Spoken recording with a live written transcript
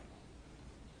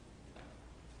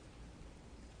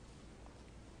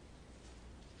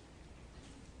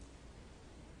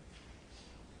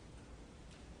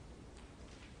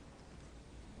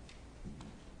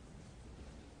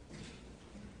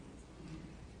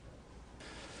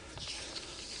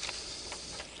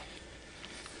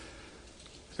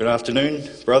Good afternoon,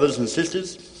 brothers and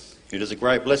sisters. It is a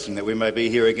great blessing that we may be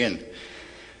here again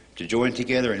to join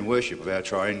together in worship of our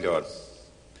triune God.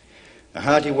 A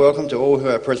hearty welcome to all who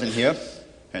are present here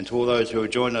and to all those who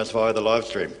have joined us via the live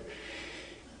stream.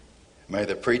 May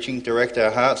the preaching direct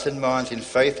our hearts and minds in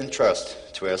faith and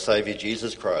trust to our Saviour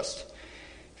Jesus Christ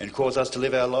and cause us to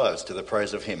live our lives to the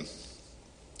praise of him.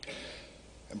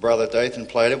 Brother Dathan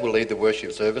Plater will lead the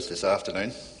worship service this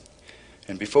afternoon.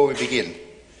 And before we begin,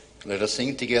 let us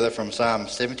sing together from Psalm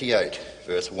 78,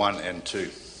 verse 1 and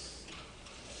 2.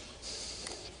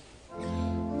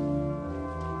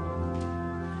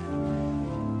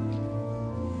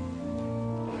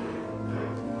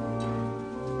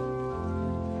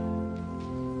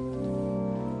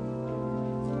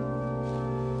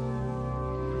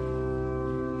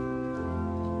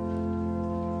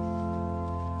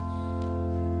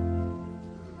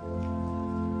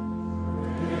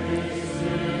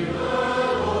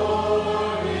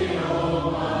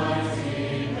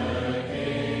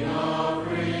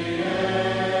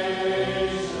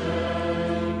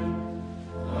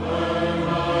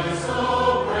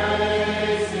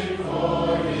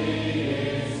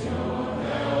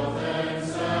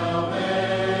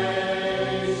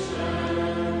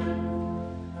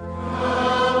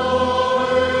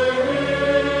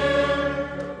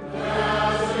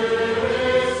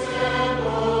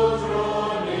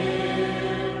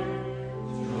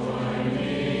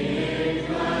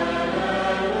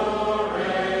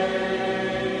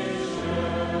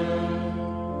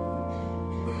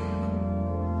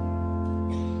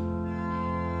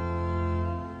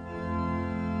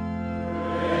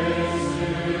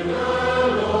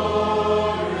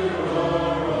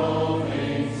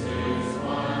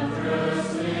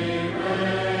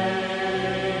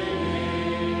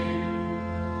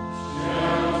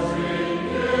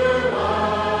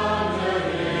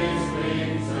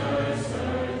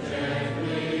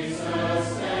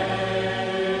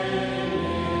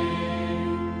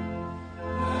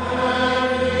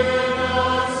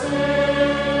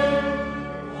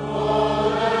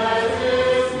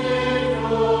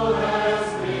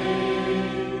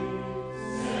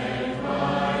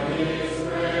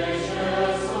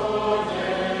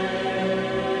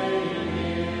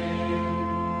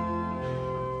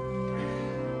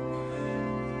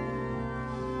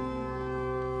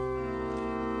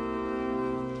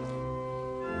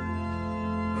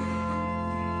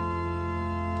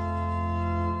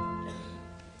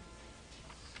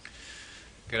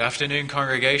 Good afternoon,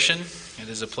 congregation. It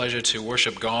is a pleasure to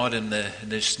worship God in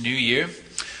this new year.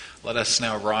 Let us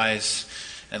now rise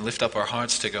and lift up our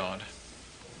hearts to God.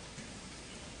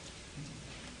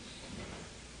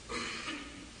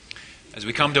 As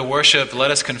we come to worship,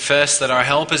 let us confess that our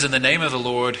help is in the name of the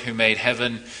Lord who made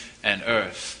heaven and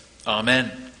earth.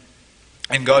 Amen.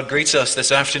 And God greets us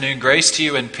this afternoon. Grace to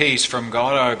you and peace from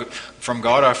God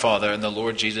our Father and the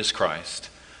Lord Jesus Christ.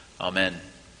 Amen.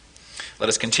 Let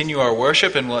us continue our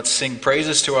worship and let's sing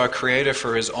praises to our Creator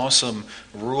for his awesome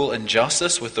rule and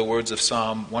justice with the words of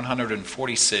Psalm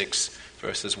 146,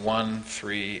 verses 1,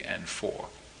 3, and 4.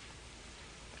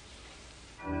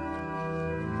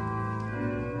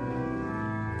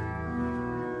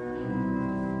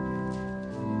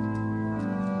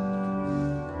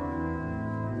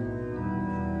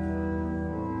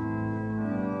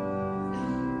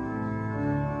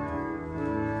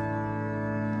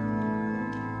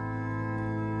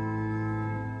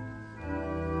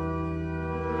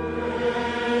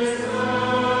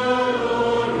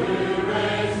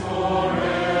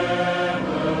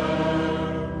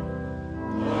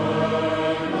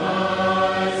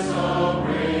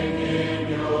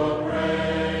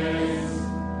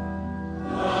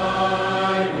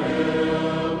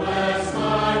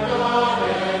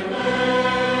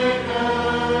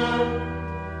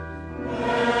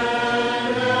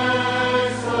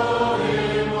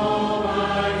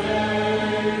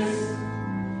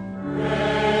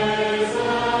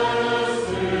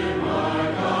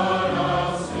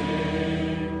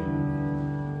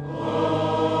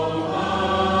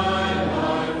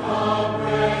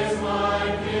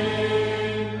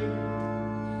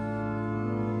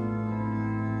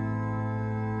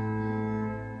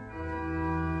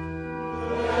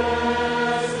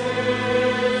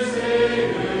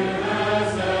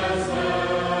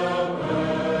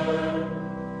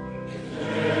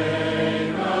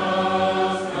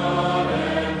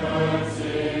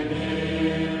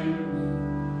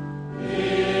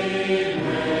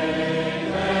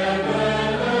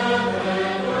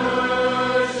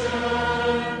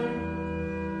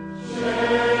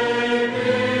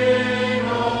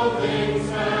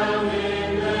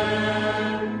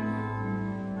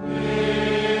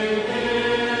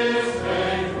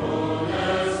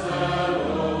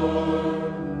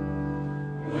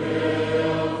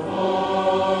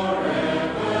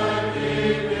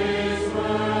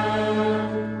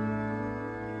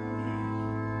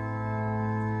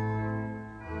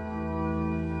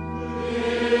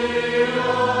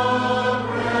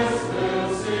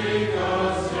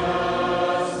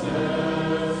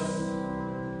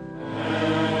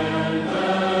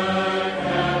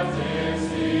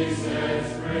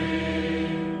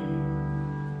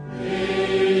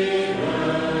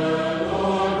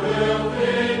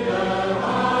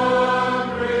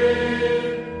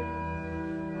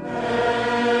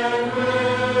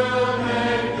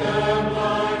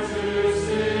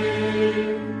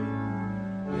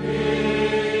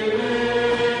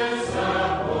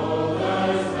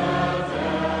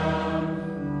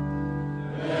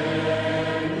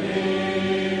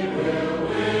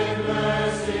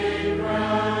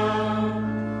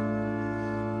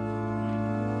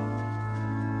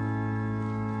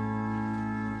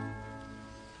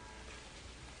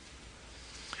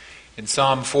 In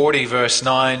Psalm 40, verse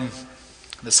 9,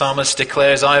 the psalmist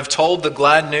declares, "I have told the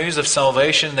glad news of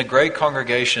salvation in the great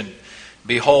congregation.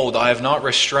 Behold, I have not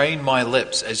restrained my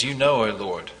lips, as you know, O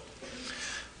Lord."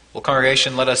 Well,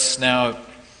 congregation, let us now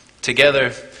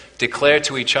together declare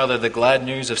to each other the glad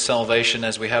news of salvation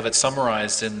as we have it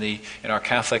summarized in our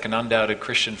Catholic and undoubted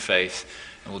Christian faith.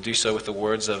 And we'll do so with the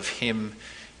words of hymn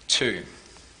 2.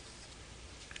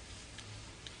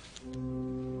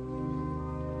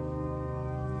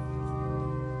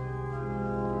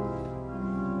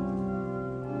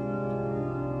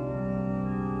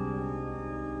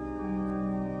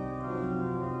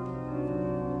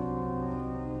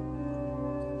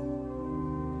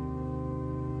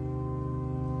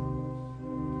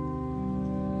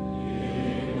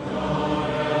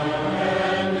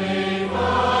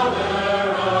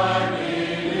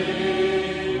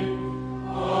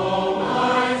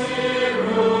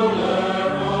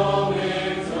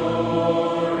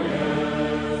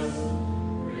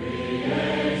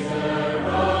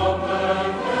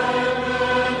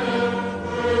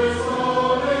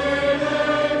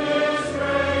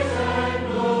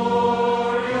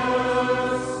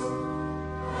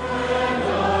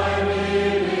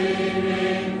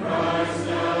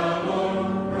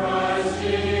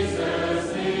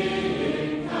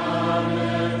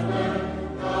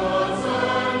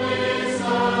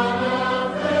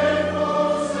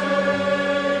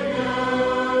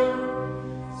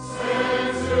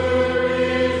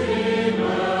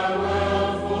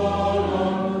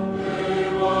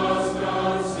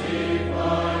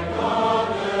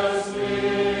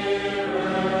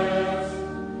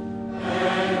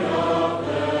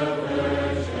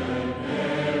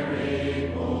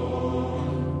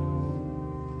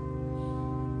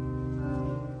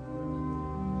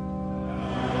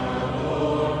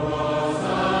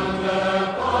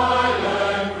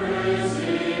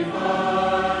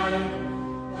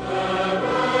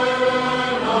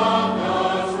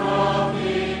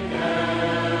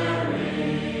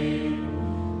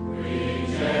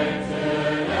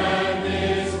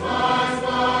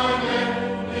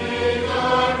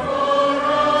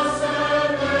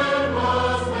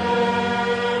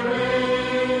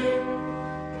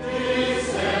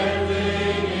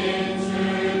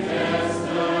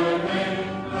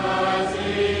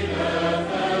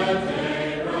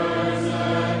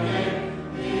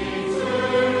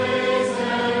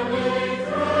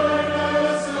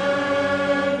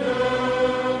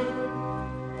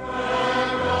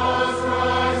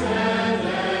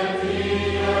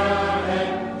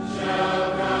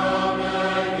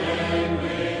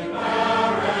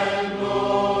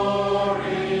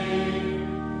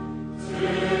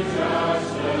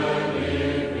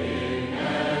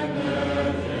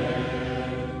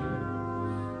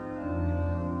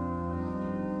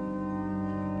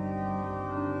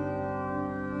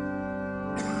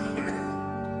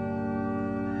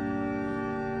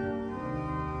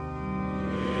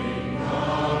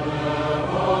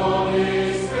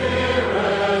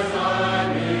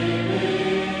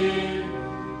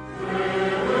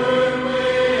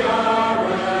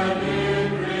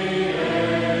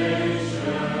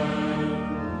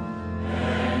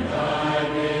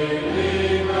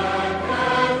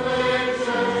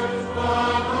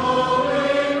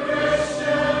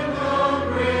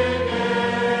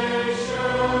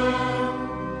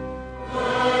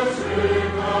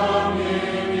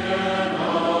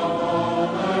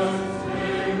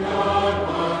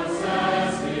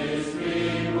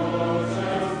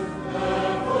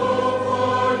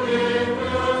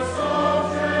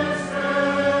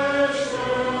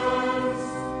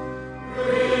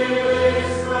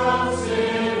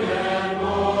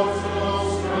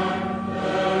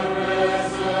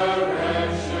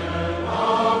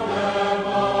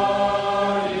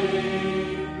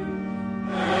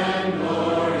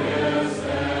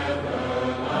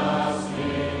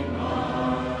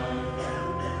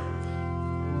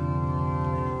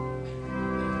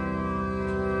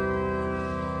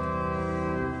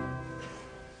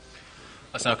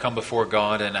 Let's now come before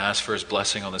God and ask for his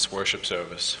blessing on this worship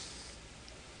service.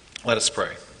 Let us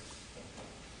pray.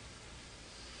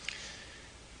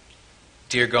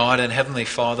 Dear God and Heavenly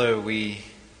Father, we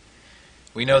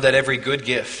know that every good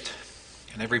gift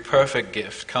and every perfect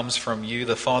gift comes from you,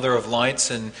 the Father of lights,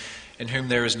 and in whom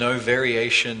there is no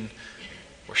variation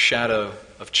or shadow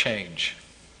of change.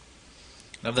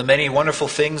 And of the many wonderful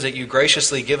things that you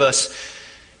graciously give us,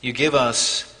 you give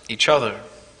us each other.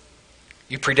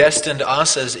 You predestined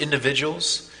us as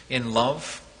individuals in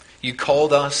love. You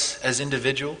called us as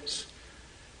individuals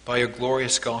by your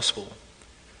glorious gospel.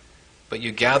 But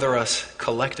you gather us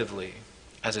collectively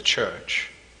as a church.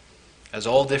 as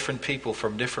all different people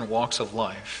from different walks of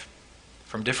life,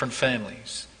 from different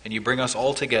families, and you bring us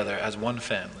all together as one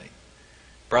family,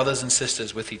 brothers and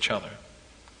sisters with each other.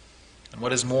 And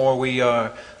what is more, we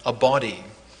are a body,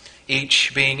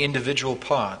 each being individual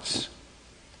parts,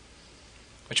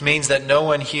 which means that no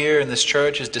one here in this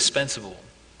church is dispensable.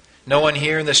 No one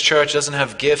here in this church doesn't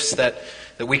have gifts that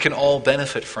we can all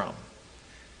benefit from.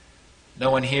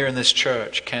 No one here in this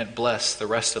church can't bless the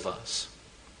rest of us.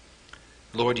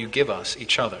 Lord, you give us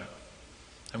each other.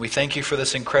 And we thank you for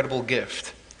this incredible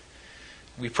gift.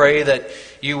 We pray that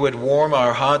you would warm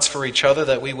our hearts for each other,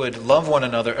 that we would love one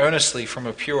another earnestly from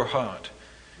a pure heart.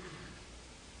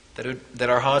 That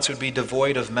our hearts would be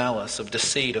devoid of malice, of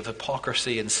deceit, of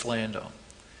hypocrisy and slander.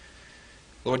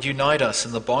 Lord, unite us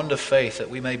in the bond of faith that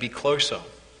we may be closer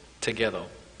together.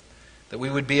 That we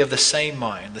would be of the same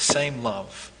mind, the same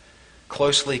love,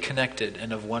 closely connected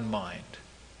and of one mind.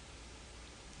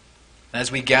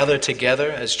 As we gather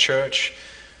together as church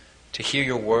to hear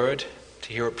your word,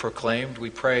 to hear it proclaimed, we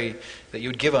pray that you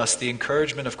would give us the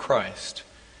encouragement of Christ,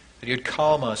 that you would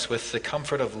calm us with the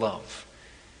comfort of love,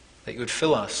 that you would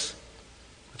fill us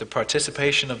with the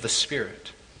participation of the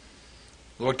Spirit.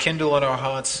 Lord, kindle in our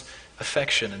hearts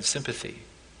affection and sympathy.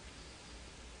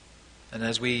 And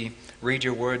as we read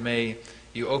your word, may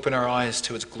you open our eyes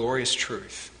to its glorious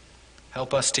truth.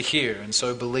 Help us to hear and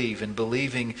so believe, and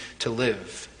believing to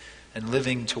live, and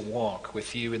living to walk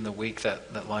with you in the week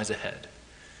that lies ahead.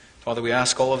 Father, we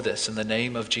ask all of this in the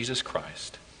name of Jesus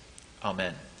Christ.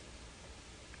 Amen.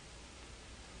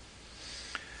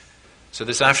 So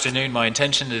this afternoon, my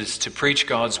intention is to preach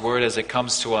God's word as it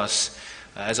comes to us,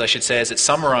 as it's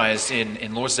summarized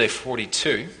in Lord's Day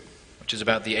 42, which is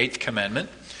about the 8th commandment.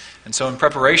 And so in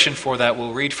preparation for that,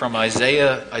 we'll read from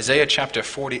Isaiah chapter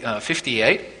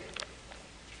 58,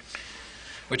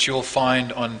 which you'll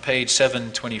find on page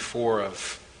 724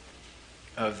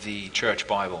 of the church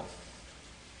Bible.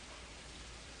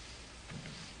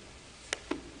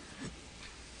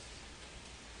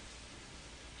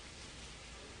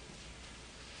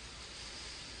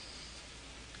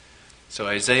 So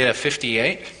Isaiah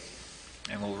 58,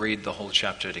 and we'll read the whole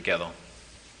chapter together.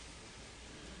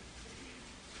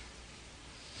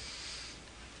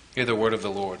 Hear the word of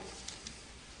the Lord.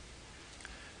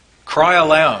 Cry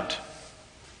aloud.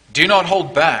 Do not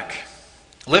hold back.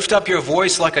 Lift up your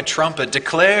voice like a trumpet.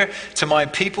 Declare to my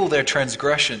people their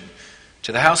transgression,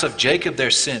 to the house of Jacob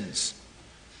their sins.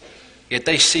 Yet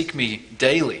they seek me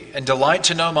daily and delight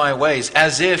to know my ways,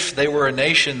 as if they were a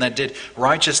nation that did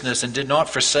righteousness and did not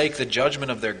forsake the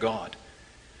judgment of their God.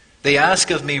 They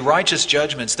ask of me righteous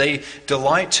judgments. They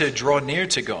delight to draw near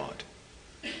to God.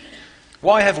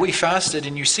 Why have we fasted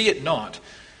and you see it not?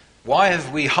 Why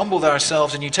have we humbled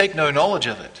ourselves and you take no knowledge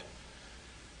of it?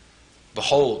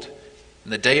 Behold,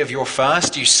 in the day of your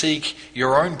fast you seek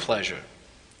your own pleasure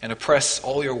and oppress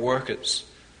all your workers.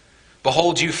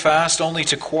 Behold, you fast only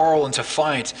to quarrel and to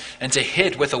fight and to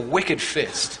hit with a wicked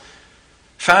fist.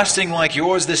 Fasting like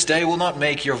yours this day will not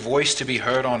make your voice to be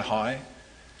heard on high.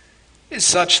 Is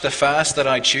such the fast that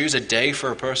I choose, a day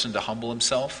for a person to humble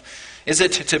himself? Is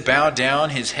it to bow down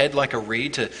his head like a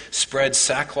reed, to spread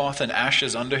sackcloth and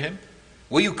ashes under him?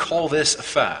 Will you call this a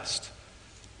fast,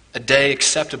 a day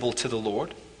acceptable to the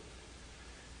Lord?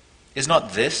 Is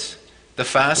not this the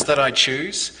fast that I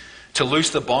choose? To loose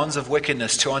the bonds of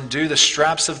wickedness, to undo the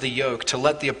straps of the yoke, to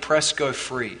let the oppressed go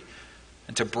free,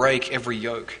 and to break every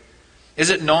yoke? Is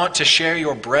it not to share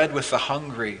your bread with the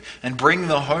hungry, and bring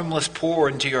the homeless poor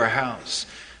into your house?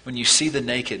 When you see the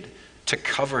naked, to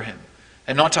cover him,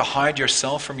 and not to hide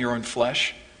yourself from your own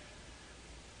flesh?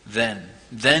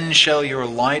 Then shall your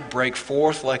light break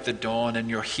forth like the dawn, and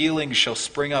your healing shall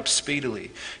spring up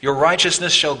speedily. Your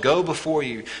righteousness shall go before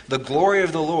you. The glory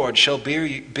of the Lord shall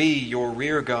be your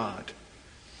rear guard.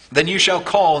 Then you shall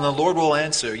call, and the Lord will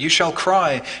answer. You shall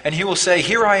cry, and he will say,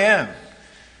 Here I am.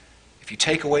 If you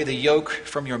take away the yoke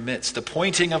from your midst, the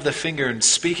pointing of the finger and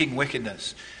speaking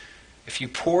wickedness, if you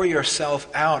pour yourself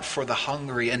out for the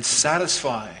hungry and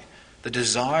satisfy the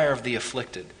desire of the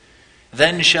afflicted,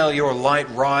 then shall your light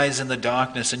rise in the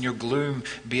darkness, and your gloom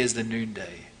be as the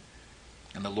noonday.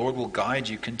 And the Lord will guide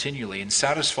you continually, and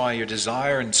satisfy your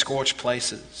desire in scorched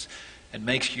places, and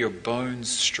make your bones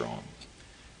strong.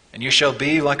 And you shall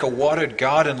be like a watered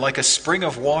garden, like a spring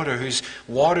of water, whose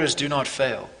waters do not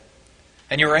fail.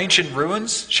 And your ancient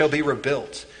ruins shall be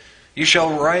rebuilt. You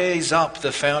shall raise up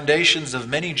the foundations of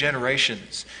many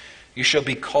generations. You shall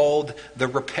be called the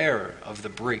repairer of the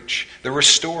breach, the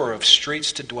restorer of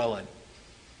streets to dwell in.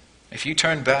 If you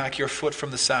turn back your foot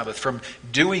from the Sabbath, from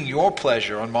doing your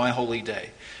pleasure on my holy day,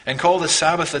 and call the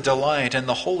Sabbath a delight and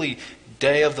the holy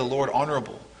day of the Lord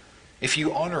honorable, if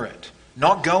you honor it,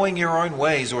 not going your own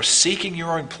ways, or seeking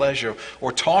your own pleasure,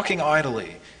 or talking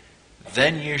idly,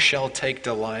 then you shall take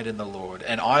delight in the Lord,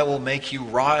 and I will make you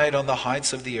ride on the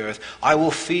heights of the earth. I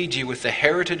will feed you with the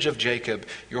heritage of Jacob,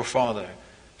 your father,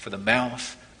 for the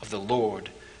mouth of the Lord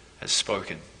has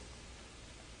spoken.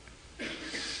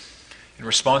 In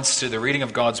response to the reading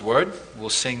of God's word, we'll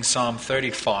sing Psalm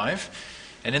 35.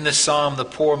 And in this psalm, the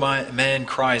poor man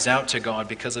cries out to God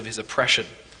because of his oppression.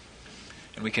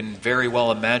 And we can very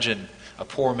well imagine a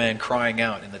poor man crying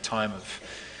out in the time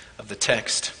of the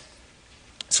text.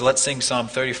 So let's sing Psalm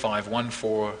 35, 1,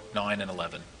 4, 9, and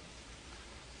 11.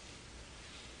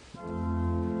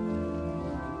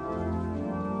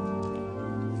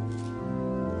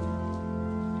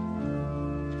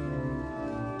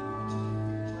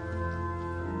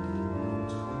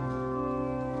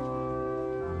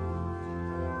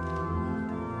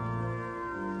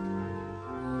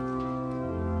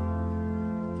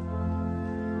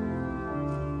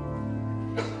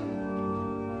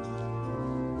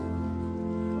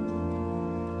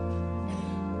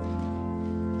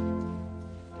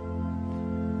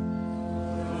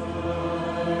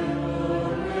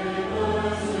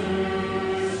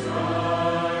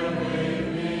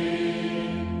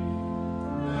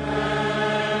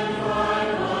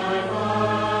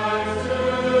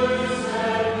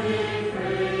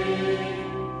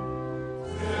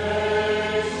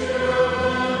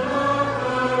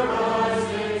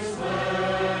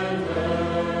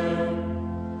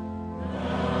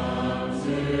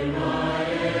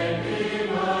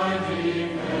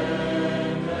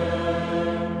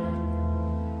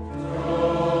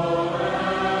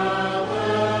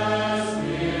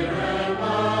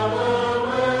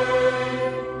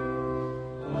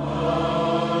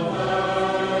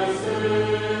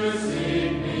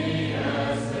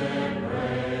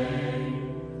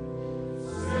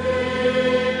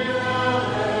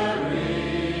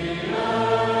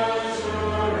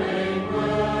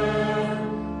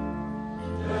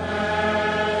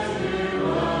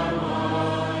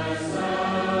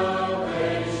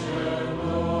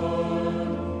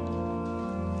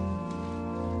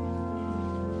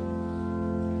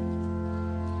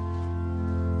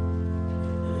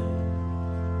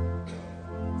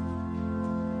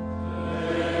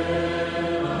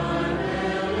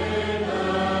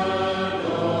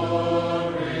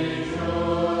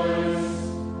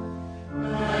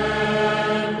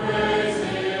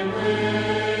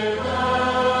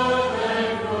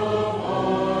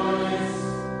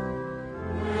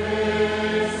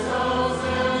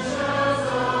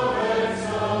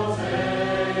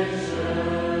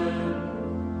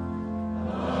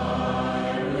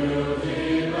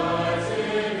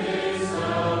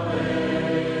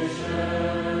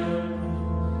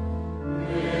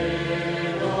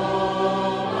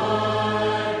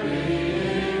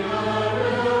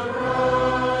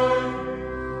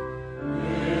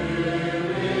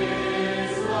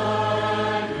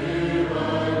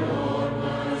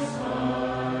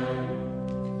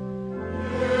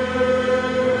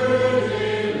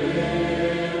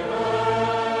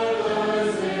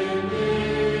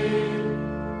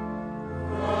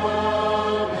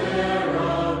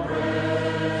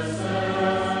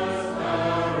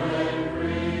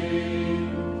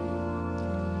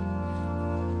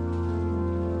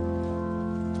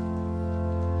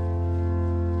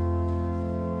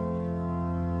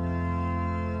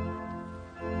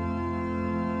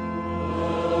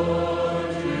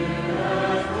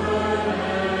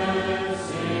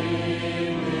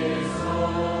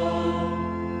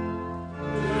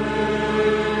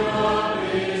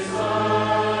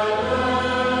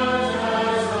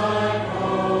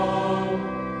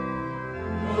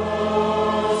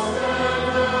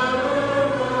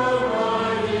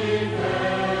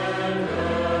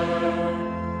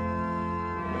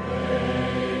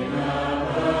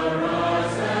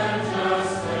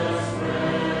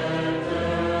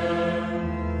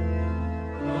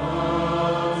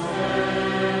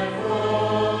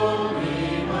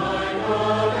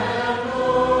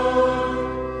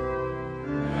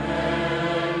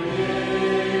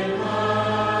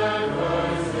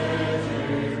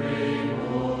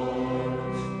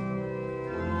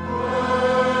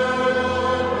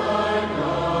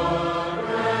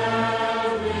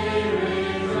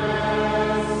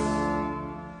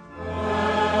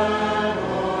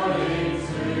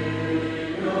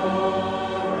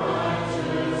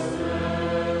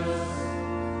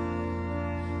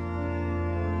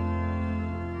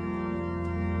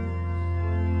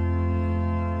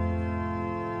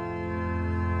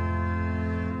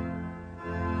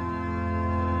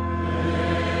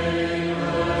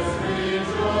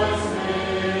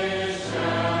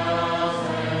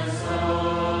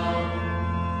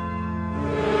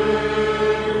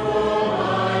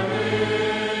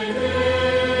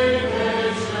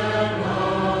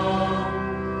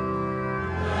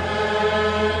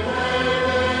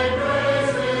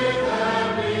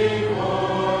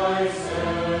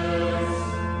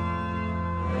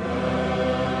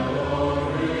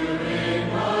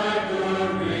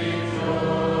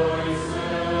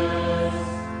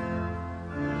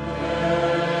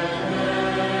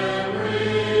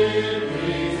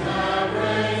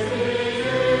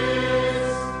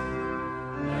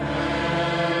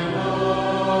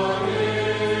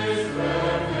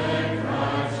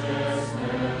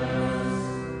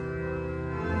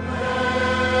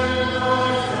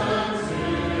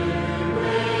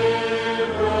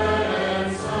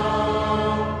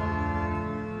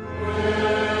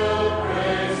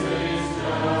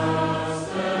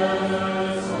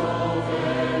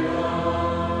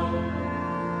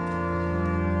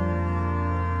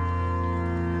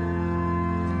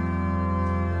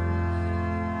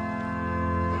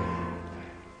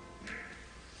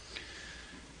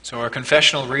 So our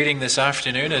confessional reading this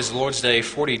afternoon is Lord's Day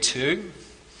 42,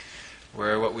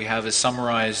 where what we have is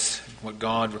summarized what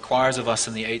God requires of us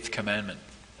in the 8th commandment.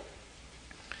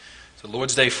 So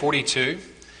Lord's Day 42,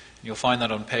 you'll find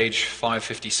that on page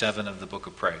 557 of the Book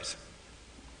of Praise.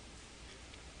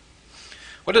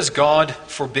 What does God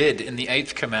forbid in the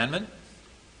 8th commandment?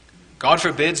 God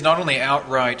forbids not only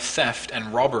outright theft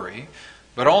and robbery,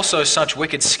 but also such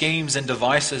wicked schemes and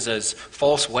devices as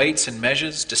false weights and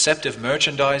measures, deceptive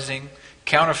merchandising,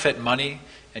 counterfeit money,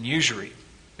 and usury.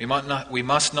 We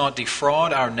must not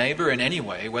defraud our neighbor in any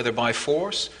way, whether by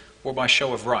force or by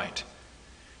show of right.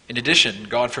 In addition,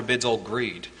 God forbids all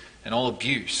greed and all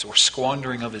abuse or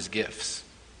squandering of his gifts.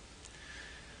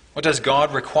 What does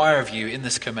God require of you in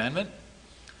this commandment?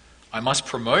 I must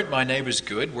promote my neighbor's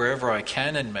good wherever I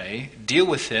can and may, deal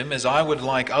with him as I would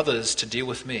like others to deal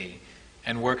with me,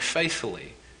 and work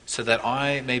faithfully so that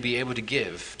I may be able to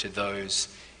give to those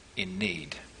in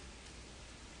need.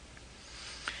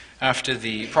 After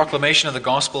the proclamation of the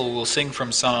gospel, we'll sing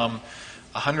from Psalm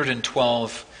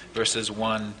 112, verses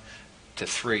 1 to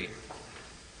 3.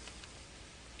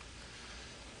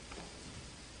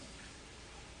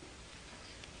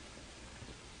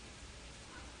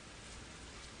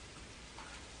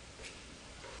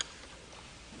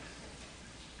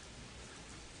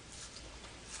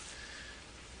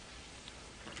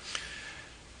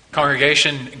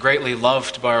 Congregation greatly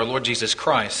loved by our Lord Jesus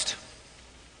Christ.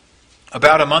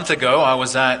 About a month ago, I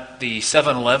was at the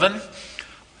 7-Eleven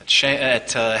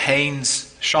at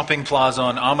Haynes Shopping Plaza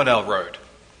on Armadale Road.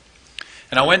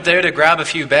 And I went there to grab a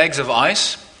few bags of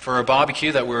ice for a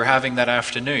barbecue that we were having that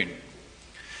afternoon.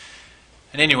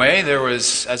 And anyway,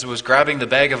 as I was grabbing the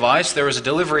bag of ice, there was a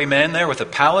delivery man there with a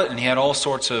pallet, and he had all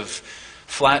sorts of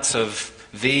flats of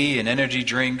V and energy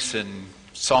drinks and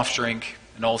soft drink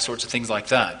and all sorts of things like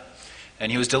that.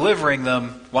 And he was delivering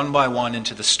them one by one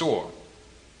into the store.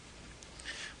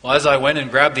 Well, as I went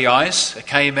and grabbed the ice, I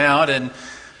came out and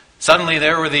suddenly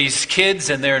there were these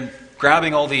kids and they're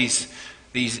grabbing all these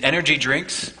energy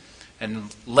drinks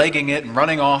and legging it and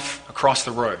running off across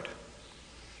the road.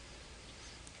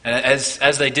 And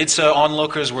as they did so,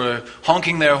 onlookers were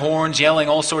honking their horns, yelling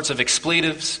all sorts of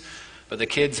expletives, but the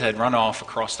kids had run off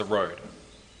across the road.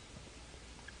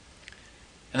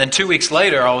 And then 2 weeks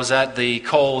later, I was at the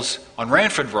Coles on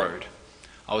Ranford Road.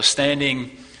 I was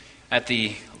standing at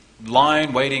the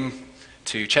line waiting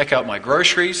to check out my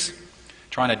groceries,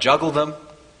 trying to juggle them.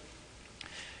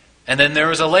 And then there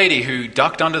was a lady who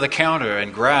ducked under the counter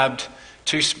and grabbed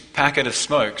 2 packets of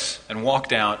smokes and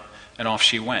walked out, and off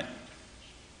she went.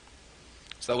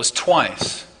 So that was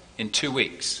twice in 2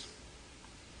 weeks.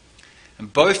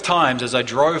 And both times as I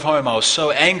drove home, I was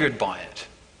so angered by it.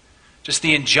 Just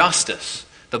the injustice,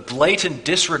 the blatant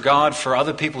disregard for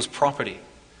other people's property,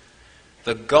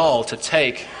 the gall to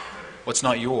take what's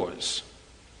not yours.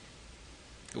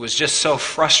 It was just so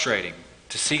frustrating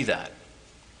to see that.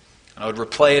 And I would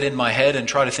replay it in my head and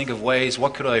try to think of ways,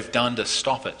 what could I have done to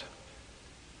stop it?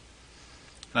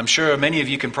 And I'm sure many of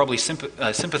you can probably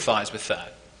sympathize with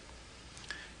that.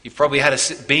 You've probably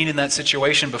been in that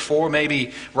situation before.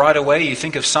 Maybe right away you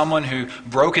think of someone who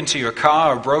broke into your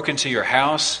car or broke into your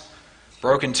house,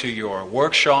 broke into your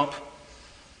workshop,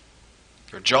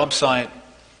 your job site,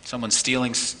 someone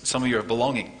stealing some of your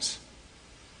belongings.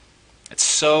 It's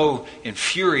so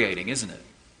infuriating, isn't it?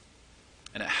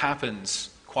 And it happens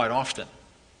quite often.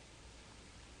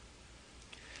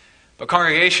 But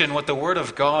congregation, what the Word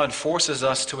of God forces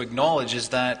us to acknowledge is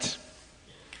that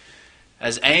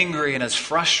as angry and as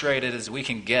frustrated as we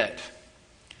can get,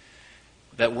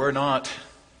 that we're not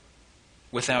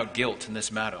without guilt in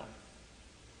this matter.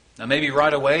 Now maybe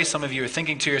right away some of you are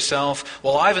thinking to yourself,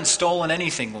 well, I haven't stolen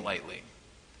anything lately.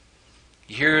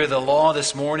 You hear the law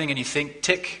this morning and you think,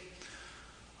 tick,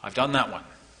 I've done that one.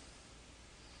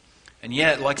 And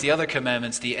yet, like the other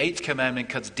commandments, the 8th commandment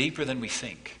cuts deeper than we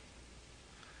think.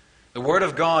 The Word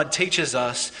of God teaches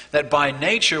us that by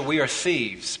nature we are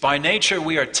thieves. By nature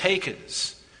we are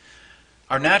takers.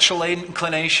 Our natural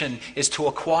inclination is to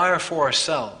acquire for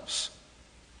ourselves.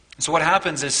 And so what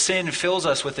happens is sin fills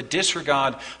us with a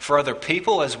disregard for other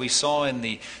people, as we saw in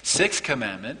the 6th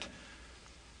commandment,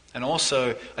 and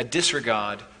also a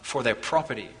disregard for their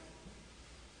property.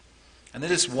 And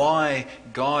that is why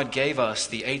God gave us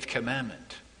the 8th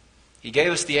commandment. He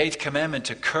gave us the 8th commandment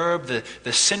to curb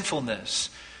the sinfulness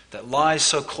that lies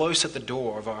so close at the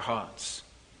door of our hearts.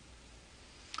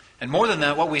 And more than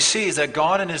that, what we see is that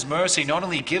God in His mercy not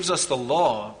only gives us the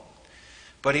law,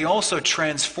 but He also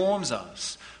transforms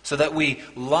us so that we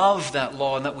love that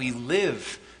law and that we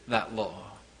live that law,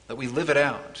 that we live it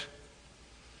out.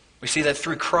 We see that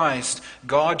through Christ,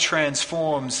 God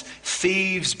transforms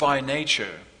thieves by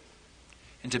nature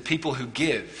into people who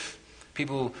give,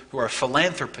 people who are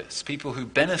philanthropists, people who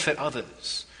benefit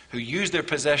others, who use their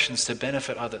possessions to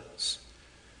benefit others.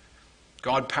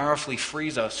 God powerfully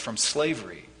frees us from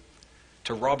slavery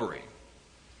to robbery,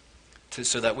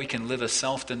 so that we can live a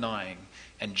self-denying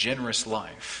and generous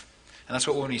life. And that's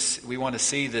what we want to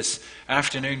see this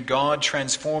afternoon. God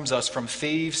transforms us from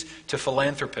thieves to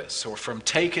philanthropists, or from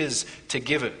takers to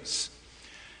givers.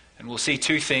 And we'll see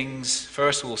two things.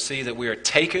 First, we'll see that we are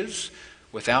takers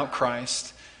without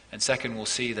Christ. And second, we'll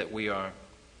see that we are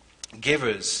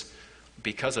givers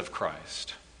because of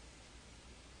Christ.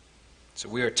 So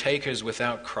we are takers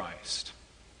without Christ.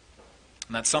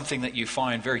 And that's something that you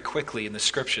find very quickly in the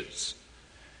Scriptures.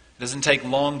 It doesn't take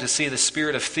long to see the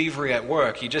spirit of thievery at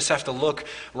work. You just have to look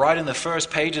right in the first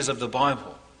pages of the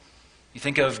Bible. You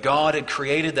think of God had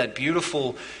created that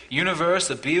beautiful universe,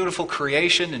 the beautiful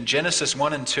creation in Genesis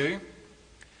 1 and 2.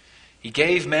 He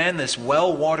gave man this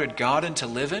well-watered garden to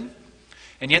live in,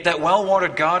 and yet that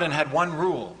well-watered garden had one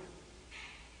rule.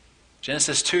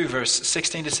 Genesis 2, verse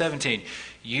 16 to 17.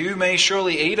 You may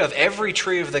surely eat of every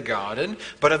tree of the garden,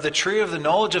 but of the tree of the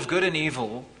knowledge of good and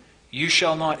evil you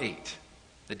shall not eat.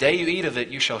 The day you eat of it,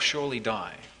 you shall surely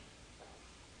die.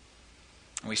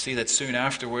 And we see that soon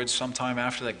afterwards, sometime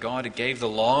after that, God gave the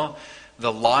law.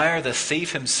 The liar, the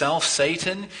thief himself,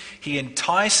 Satan, he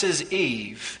entices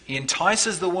Eve, he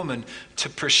entices the woman to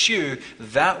pursue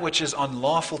that which is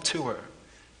unlawful to her,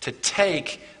 to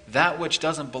take that which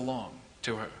doesn't belong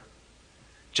to her.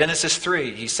 Genesis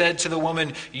 3, he said to the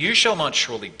woman, you shall not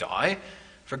surely die,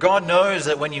 for God knows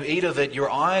that when you eat of it,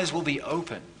 your eyes will be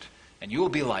opened, and you will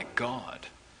be like God,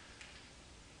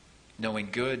 knowing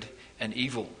good and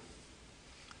evil.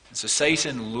 And so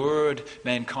Satan lured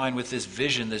mankind with this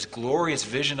vision, this glorious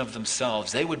vision of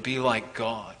themselves. They would be like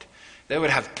God. They would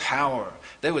have power.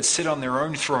 They would sit on their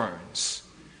own thrones.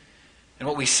 And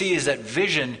what we see is that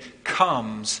vision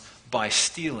comes by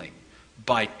stealing,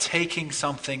 by taking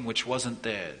something which wasn't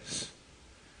theirs.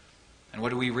 And what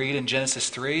do we read in Genesis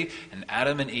 3? And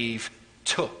Adam and Eve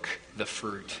took the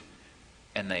fruit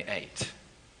and they ate.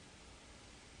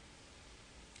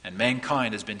 And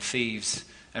mankind has been thieves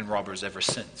and robbers ever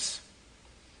since.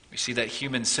 We see that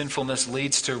human sinfulness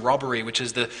leads to robbery, which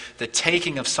is the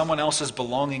taking of someone else's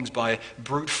belongings by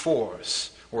brute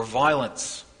force or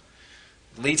violence.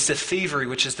 It leads to thievery,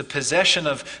 which is the possession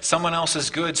of someone else's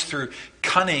goods through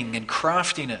cunning and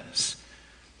craftiness.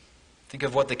 Think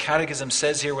of what the Catechism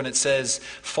says here when it says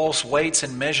false weights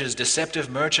and measures, deceptive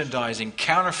merchandising,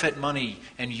 counterfeit money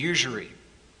and usury,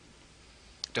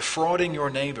 defrauding your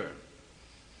neighbor,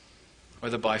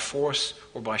 whether by force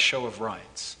or by show of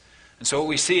rights. And so what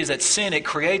we see is that sin, it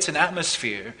creates an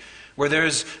atmosphere where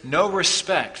there's no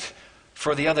respect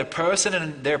for the other person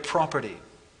and their property.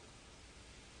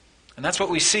 And that's what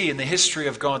we see in the history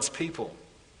of God's people.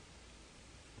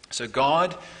 So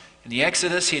God, in the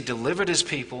Exodus, he had delivered his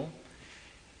people,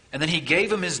 and then he gave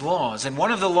them his laws. And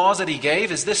one of the laws that he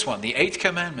gave is this one, the 8th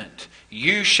commandment.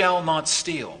 You shall not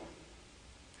steal.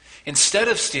 Instead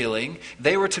of stealing,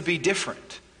 they were to be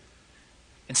different.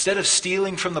 Instead of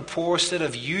stealing from the poor, instead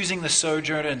of using the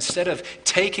sojourner, instead of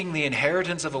taking the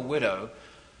inheritance of a widow,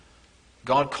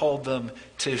 God called them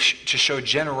to show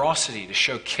generosity, to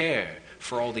show care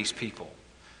for all these people.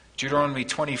 Deuteronomy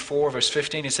 24, verse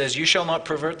 15, it says, you shall not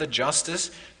pervert the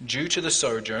justice due to the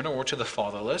sojourner or to the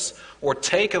fatherless, or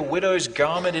take a widow's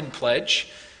garment in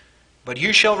pledge, but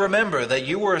you shall remember that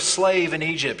you were a slave in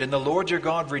Egypt, and the Lord your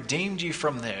God redeemed you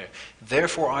from there.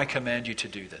 Therefore I command you to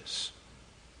do this.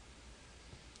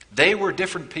 They were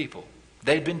different people.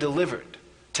 They'd been delivered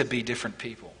to be different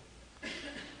people.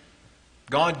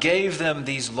 God gave them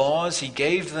these laws. He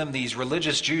gave them these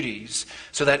religious duties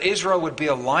so that Israel would be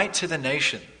a light to the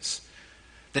nations.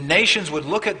 The nations would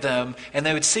look at them and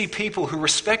they would see people who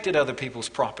respected other people's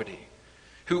property,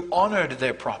 who honored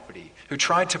their property, who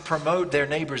tried to promote their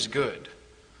neighbor's good.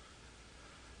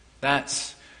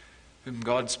 That's whom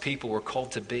God's people were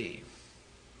called to be.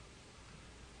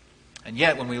 And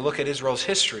yet, when we look at Israel's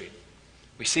history,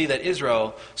 we see that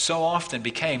Israel so often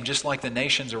became just like the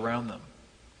nations around them.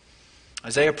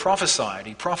 Isaiah prophesied.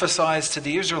 He prophesied to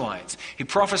the Israelites. He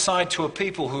prophesied to a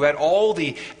people who had all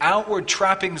the outward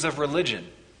trappings of religion,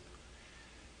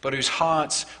 but whose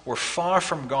hearts were far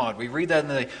from God. We read that in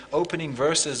the opening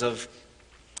verses of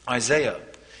Isaiah.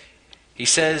 He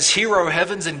says, hear, O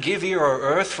heavens, and give ear, O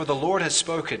earth, for the Lord has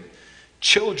spoken.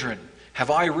 Children have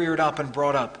I reared up and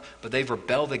brought up, but they've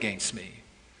rebelled against me.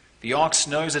 The ox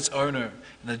knows its owner,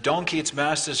 and the donkey its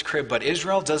master's crib, but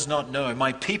Israel does not know.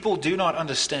 My people do not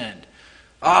understand.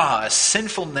 Ah, a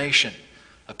sinful nation,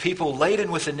 a people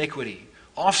laden with iniquity,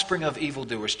 offspring of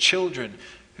evildoers, children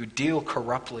who deal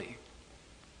corruptly.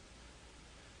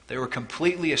 They were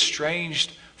completely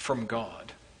estranged from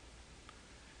God.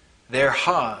 Their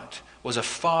heart was a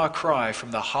far cry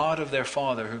from the heart of their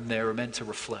Father whom they were meant to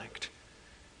reflect.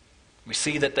 We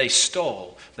see that they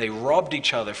stole, they robbed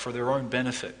each other for their own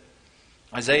benefit.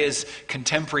 Isaiah's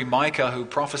contemporary Micah, who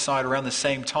prophesied around the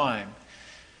same time,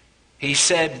 he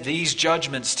said these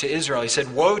judgments to Israel. He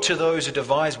said, "Woe to those who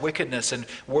devise wickedness and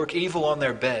work evil on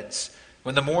their beds.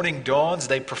 When the morning dawns,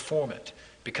 they perform it,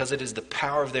 because it is the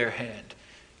power of their hand.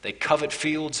 They covet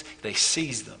fields, they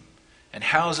seize them, and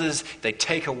houses they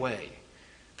take away.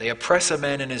 They oppress a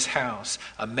man in his house,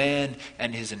 a man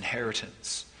and his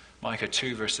inheritance." Micah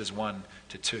 2 verses 1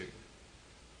 to 2.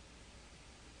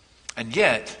 And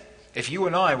yet, if you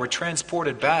and I were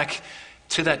transported back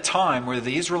to that time where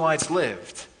the Israelites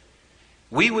lived,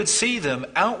 we would see them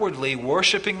outwardly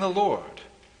worshiping the Lord.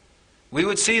 We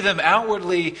would see them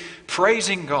outwardly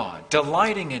praising God,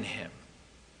 delighting in Him.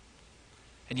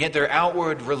 And yet their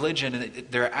outward religion,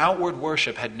 their outward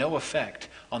worship had no effect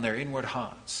on their inward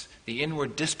hearts, the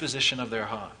inward disposition of their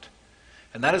heart.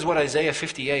 And that is what Isaiah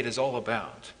 58 is all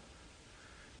about.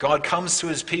 God comes to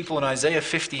His people in Isaiah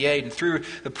 58, and through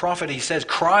the prophet He says,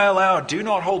 "Cry aloud, do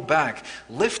not hold back.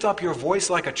 Lift up your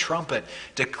voice like a trumpet.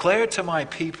 Declare to my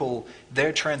people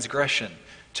their transgression,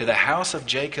 to the house of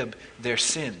Jacob their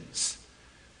sins."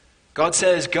 God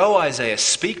says, "Go, Isaiah,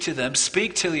 speak to them,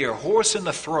 speak till you're hoarse in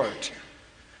the throat.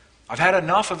 I've had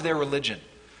enough of their religion.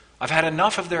 I've had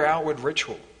enough of their outward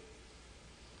ritual."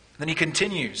 Then He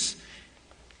continues,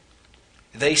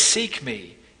 "They seek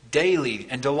me daily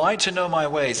and delight to know my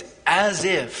ways, as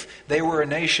if they were a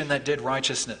nation that did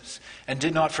righteousness and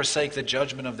did not forsake the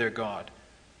judgment of their God.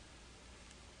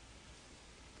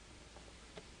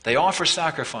 They offer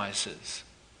sacrifices.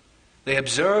 They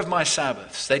observe my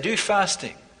Sabbaths. They do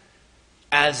fasting,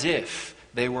 as if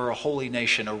they were a holy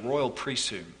nation, a royal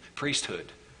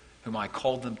priesthood, whom I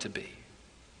called them to be."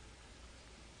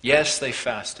 Yes, they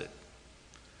fasted,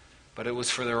 but it was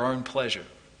for their own pleasure.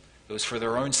 It was for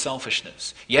their own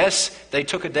selfishness. Yes, they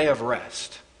took a day of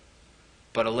rest,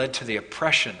 but it led to the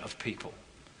oppression of people.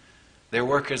 Their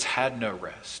workers had no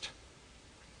rest.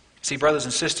 See, brothers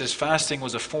and sisters, fasting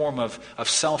was a form of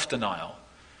self-denial.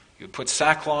 You would put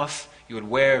sackcloth, you would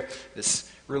wear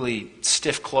this really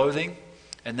stiff clothing,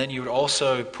 and then you would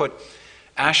also put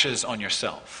ashes on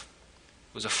yourself.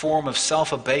 It was a form of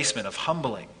self-abasement, of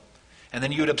humbling. And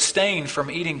then you would abstain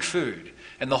from eating food.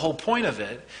 And the whole point of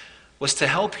it was to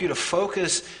help you to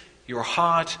focus your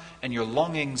heart and your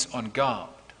longings on God,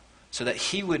 so that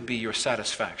He would be your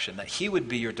satisfaction, that He would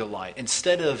be your delight,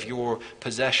 instead of your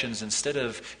possessions, instead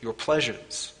of your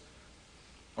pleasures.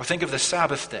 Or think of the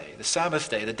Sabbath day,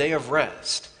 the day of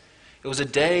rest. It was a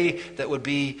day that would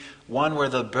be one where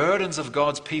the burdens of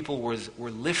God's people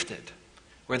were lifted,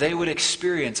 where they would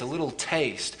experience a little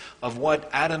taste of what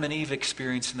Adam and Eve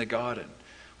experienced in the garden,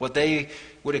 what they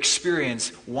would experience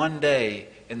one day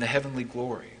in the heavenly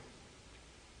glory.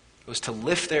 It was to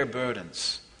lift their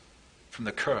burdens from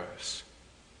the curse,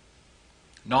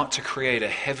 not to create a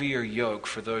heavier yoke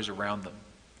for those around them.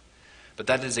 But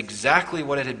that is exactly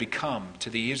what it had become to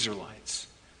the Israelites.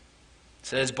 It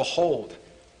says, Behold,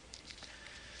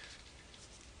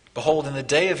 in the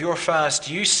day of your fast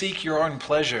you seek your own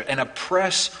pleasure and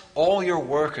oppress all your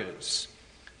workers."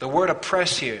 The word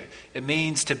oppress here, it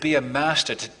means to be a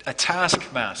master, a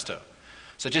taskmaster.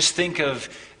 So just think of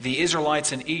the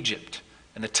Israelites in Egypt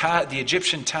and the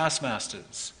Egyptian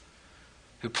taskmasters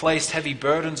who placed heavy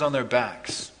burdens on their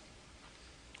backs.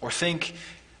 Or think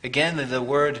again of the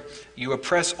word, you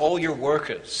oppress all your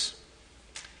workers.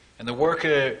 And the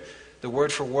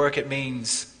word for work, it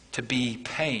means to be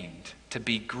pained, to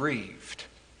be grieved.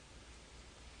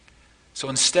 So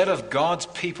instead of God's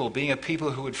people being a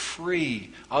people who would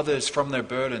free others from their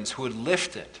burdens, who would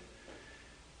lift it,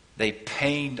 they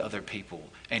pained other people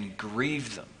and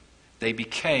grieved them. They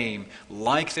became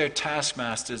like their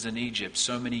taskmasters in Egypt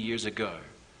so many years ago,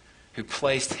 who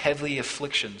placed heavy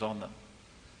afflictions on them.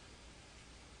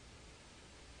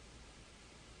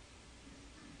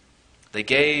 They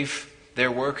gave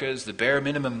their workers the bare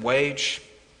minimum wage.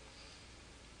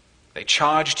 They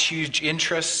charged huge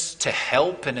interests to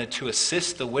help and to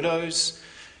assist the widows,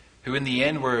 who in the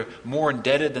end were more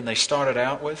indebted than they started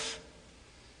out with.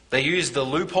 They used the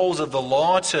loopholes of the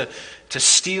law to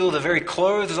steal the very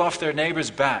clothes off their neighbors'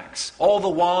 backs. All the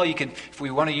while, if we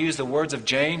want to use the words of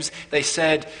James, they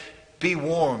said, "Be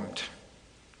warmed,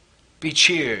 be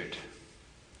cheered,"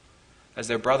 as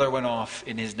their brother went off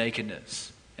in his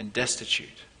nakedness and destitute.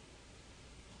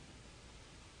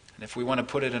 And if we want to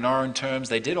put it in our own terms,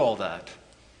 they did all that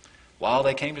while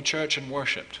they came to church and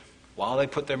worshipped, while they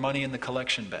put their money in the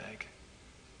collection bag.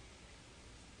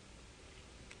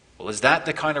 Well, is that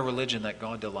the kind of religion that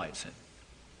God delights in?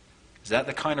 Is that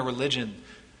the kind of religion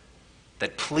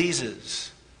that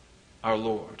pleases our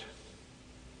Lord?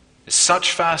 Is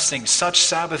such fasting, such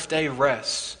Sabbath day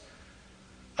rest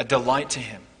a delight to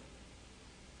Him?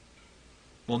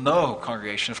 Well, no,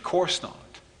 congregation, of course not.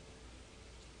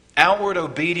 Outward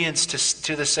obedience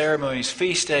to the ceremonies,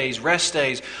 feast days, rest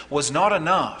days was not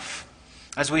enough.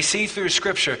 As we see through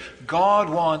Scripture, God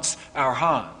wants our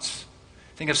hearts.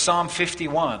 Think of Psalm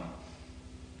 51,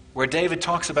 where David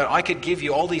talks about, I could give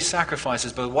you all these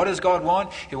sacrifices, but what does God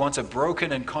want? He wants a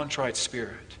broken and contrite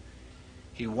spirit.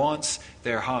 He wants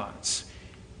their hearts.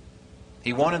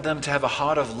 He wanted them to have a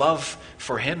heart of love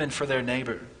for Him and for their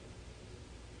neighbor.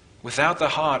 Without the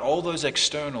heart, all those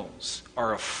externals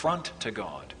are affront to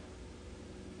God.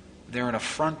 They're an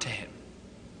affront to Him.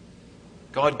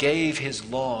 God gave His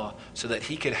law so that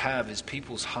He could have His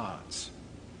people's hearts.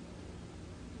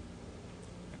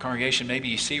 Congregation, maybe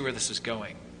you see where this is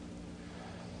going.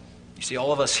 You see,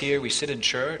 all of us here, we sit in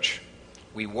church,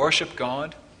 we worship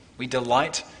God, we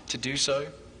delight to do so.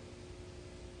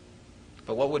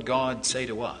 But what would God say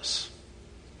to us?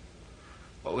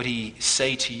 What would He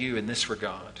say to you in this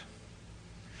regard?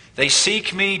 They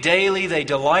seek me daily, they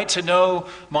delight to know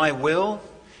my will,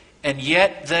 and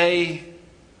yet they,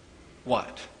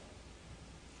 what?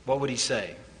 What would He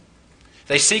say?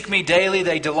 They seek me daily,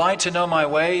 they delight to know my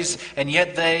ways, and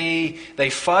yet they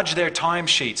fudge their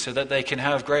timesheets so that they can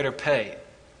have greater pay.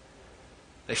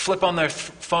 They flip on their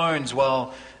phones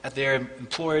while at their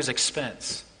employer's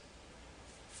expense.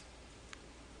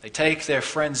 They take their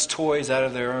friends' toys out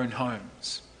of their own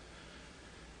homes.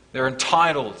 They're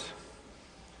entitled,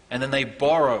 and then they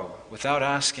borrow without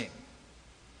asking.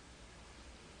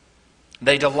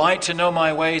 They delight to know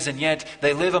my ways, and yet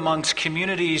they live amongst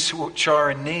communities which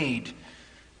are in need.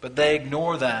 But they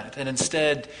ignore that, and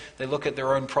instead they look at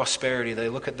their own prosperity. They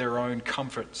look at their own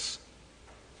comforts.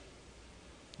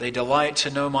 They delight to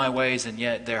know my ways, and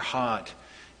yet their heart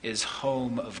is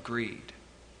home of greed.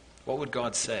 What would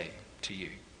God say to you?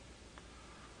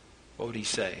 What would He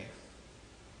say?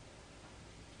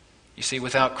 You see,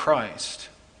 without Christ,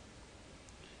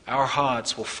 our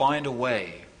hearts will find a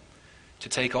way to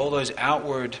take all those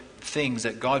outward things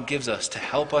that God gives us to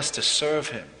help us to serve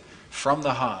Him from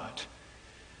the heart.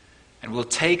 And we'll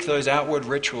take those outward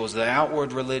rituals, the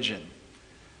outward religion,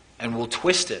 and we'll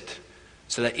twist it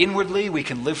so that inwardly we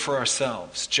can live for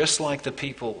ourselves, just like the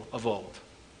people of old.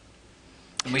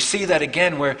 And we see that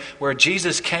again where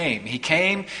Jesus came. He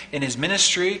came in His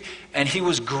ministry and He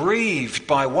was grieved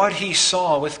by what He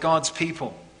saw with God's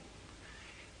people.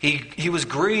 He was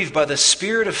grieved by the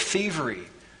spirit of thievery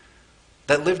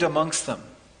that lived amongst them,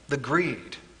 the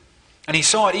greed. And He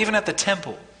saw it even at the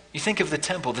temple. You think of the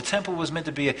temple. The temple was meant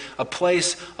to be a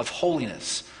place of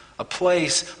holiness, a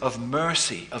place of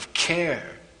mercy, of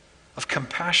care, of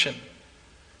compassion,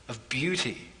 of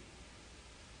beauty.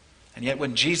 And yet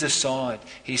when Jesus saw it,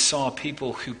 He saw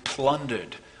people who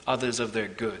plundered others of their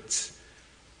goods,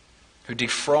 who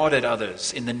defrauded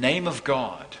others in the name of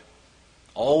God,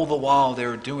 all the while they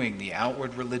were doing the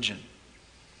outward religion.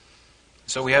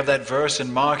 So we have that verse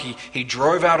in Mark, he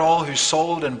drove out all who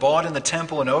sold and bought in the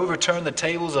temple and overturned the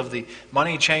tables of the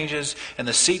money changers and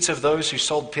the seats of those who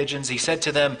sold pigeons. He said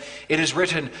to them, "It is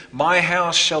written, my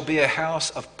house shall be a house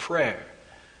of prayer,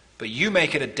 but you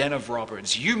make it a den of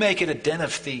robbers. You make it a den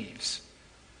of thieves."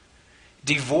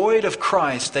 Devoid of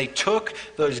Christ, they took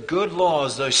those good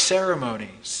laws, those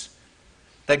ceremonies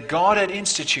that God had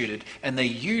instituted, and they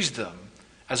used them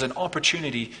as an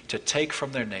opportunity to take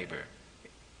from their neighbor.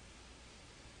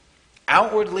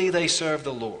 Outwardly they served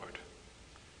the Lord,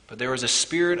 but there was a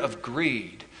spirit of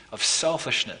greed, of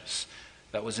selfishness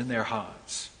that was in their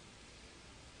hearts.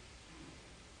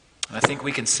 And I think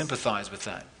we can sympathize with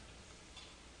that.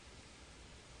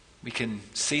 We can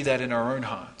see that in our own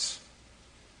hearts.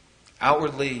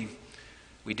 Outwardly,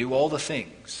 we do all the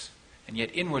things, and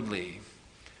yet inwardly,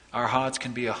 our hearts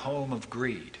can be a home of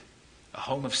greed, a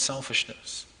home of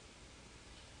selfishness.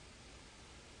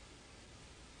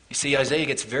 You see, Isaiah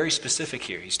gets very specific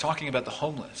here. He's talking about the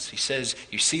homeless. He says,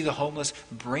 you see the homeless,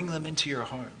 bring them into your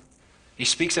home. He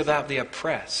speaks about the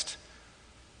oppressed.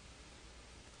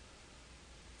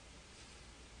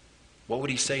 What would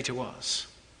He say to us?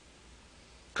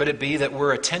 Could it be that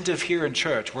we're attentive here in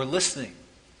church, we're listening,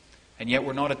 and yet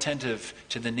we're not attentive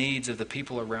to the needs of the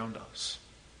people around us?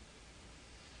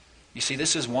 You see,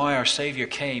 this is why our Savior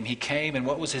came. He came, and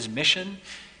what was His mission?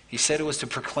 He said it was to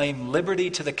proclaim liberty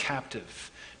to the captive,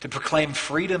 to proclaim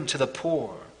freedom to the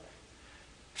poor,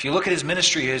 If you look at his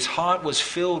ministry, his heart was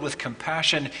filled with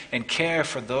compassion and care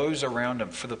for those around him,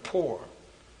 for the poor.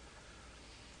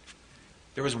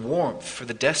 There was warmth for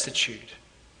the destitute.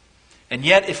 And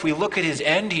yet, if we look at his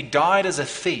end, he died as a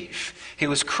thief. He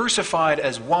was crucified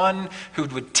as one who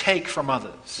would take from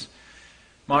others.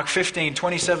 Mark 15,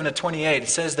 27 to 28, it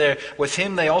says there, with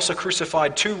him they also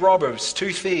crucified 2 robbers,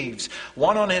 2 thieves,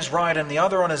 one on his right and the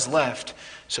other on his left.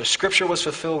 So Scripture was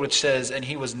fulfilled which says, and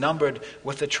he was numbered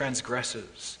with the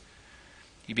transgressors.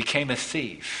 He became a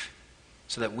thief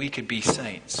so that we could be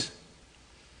saints.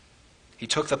 He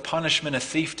took the punishment a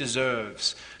thief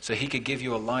deserves so he could give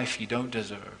you a life you don't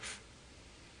deserve.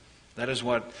 That is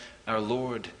what our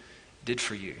Lord did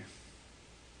for you.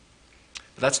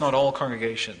 But that's not all,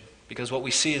 congregation, because what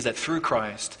we see is that through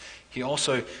Christ, he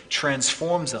also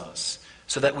transforms us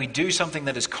so that we do something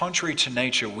that is contrary to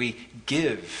nature. We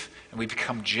give and we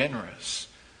become generous.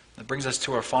 That brings us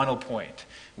to our final point.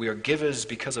 We are givers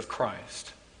because of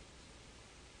Christ.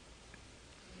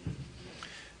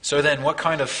 So then, what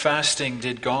kind of fasting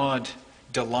did God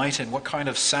delight in? What kind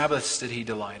of Sabbaths did he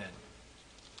delight in?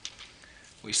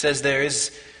 Well, he says, there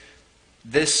is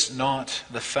this not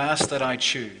the fast that I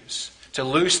choose, to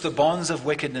loose the bonds of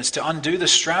wickedness, to undo the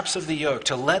straps of the yoke,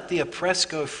 to let the oppressed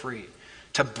go free,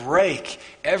 to break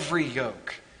every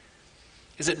yoke.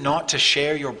 Is it not to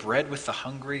share your bread with the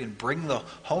hungry and bring the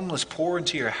homeless poor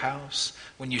into your house?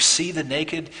 When you see the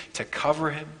naked, to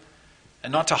cover him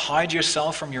and not to hide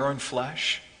yourself from your own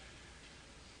flesh?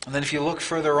 And then if you look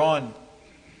further on,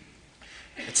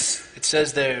 it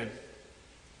says there,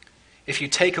 if you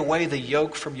take away the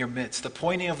yoke from your midst, the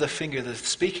pointing of the finger, the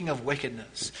speaking of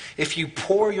wickedness, if you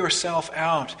pour yourself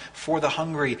out for the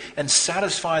hungry and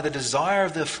satisfy the desire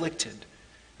of the afflicted,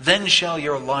 then shall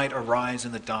your light arise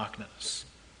in the darkness.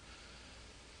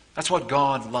 That's what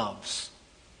God loves.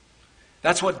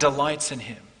 That's what delights in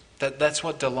him. That's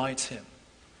what delights him.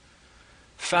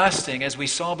 Fasting, as we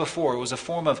saw before, was a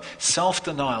form of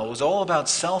self-denial. It was all about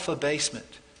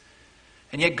self-abasement.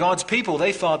 And yet God's people,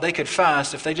 they thought they could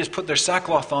fast if they just put their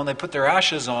sackcloth on, they put their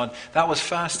ashes on. That was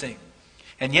fasting.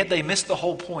 And yet they missed the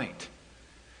whole point.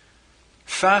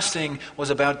 Fasting was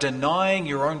about denying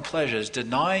your own pleasures,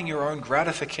 denying your own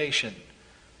gratification.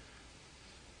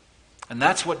 And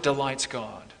that's what delights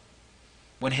God.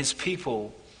 When his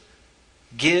people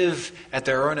give at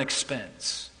their own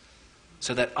expense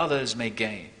so that others may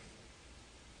gain.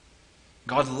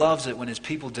 God loves it when his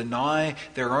people deny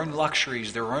their own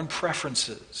luxuries, their own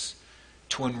preferences,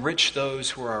 to enrich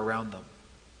those who are around them.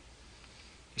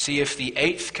 You see, if the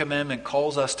 8th commandment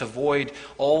calls us to avoid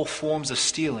all forms of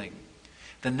stealing,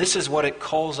 then this is what it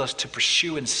calls us to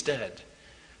pursue instead,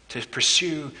 to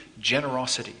pursue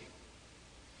generosity.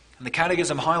 And the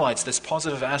Catechism highlights this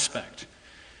positive aspect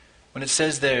when it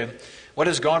says there, what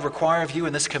does God require of you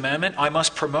in this commandment? I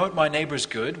must promote my neighbor's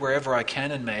good wherever I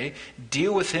can and may,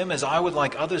 deal with him as I would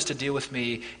like others to deal with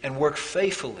me, and work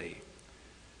faithfully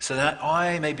so that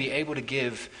I may be able to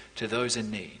give to those in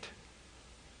need.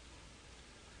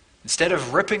 Instead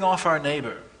of ripping off our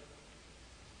neighbor,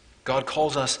 God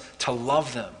calls us to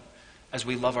love them as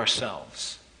we love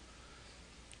ourselves.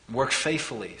 Work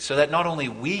faithfully so that not only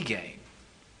we gain,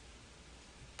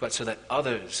 but so that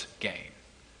others gain.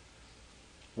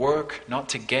 Work not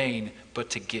to gain,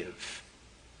 but to give.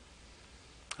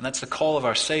 And that's the call of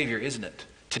our Savior, isn't it?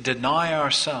 To deny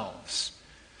ourselves.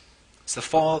 It's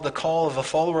the call of a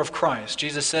follower of Christ.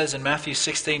 Jesus says in Matthew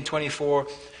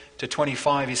 16:24 to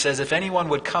 25, he says, if anyone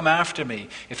would come after me,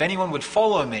 if anyone would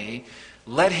follow me,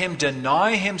 let him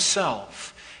deny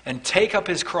himself and take up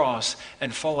his cross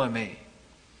and follow me.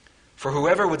 For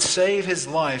whoever would save his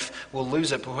life will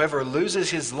lose it, but whoever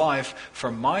loses his life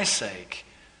for my sake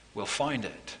will find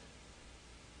it.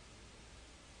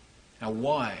 Now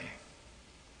why?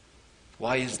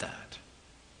 Why is that?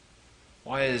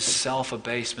 Why is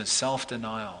self-abasement,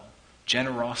 self-denial,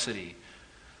 generosity,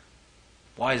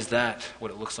 why is that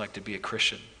what it looks like to be a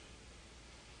Christian?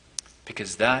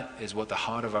 Because that is what the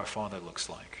heart of our Father looks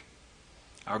like.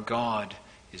 Our God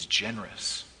is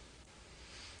generous.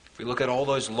 If we look at all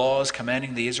those laws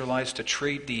commanding the Israelites to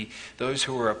treat those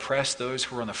who are oppressed, those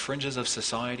who are on the fringes of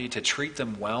society, to treat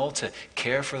them well, to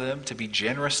care for them, to be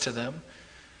generous to them,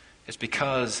 it's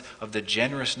because of the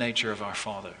generous nature of our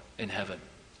Father in heaven.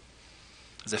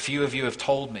 As a few of you have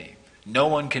told me, no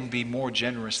one can be more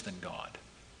generous than God.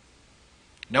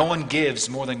 No one gives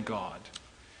more than God.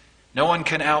 No one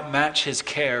can outmatch his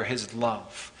care, his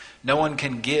love. No one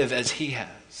can give as he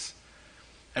has.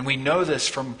 And we know this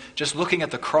from just looking at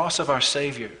the cross of our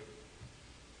Savior.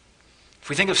 If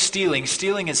we think of stealing,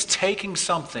 stealing is taking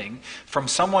something from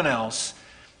someone else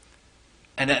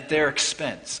and at their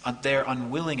expense, at their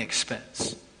unwilling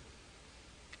expense.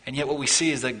 And yet what we see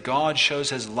is that God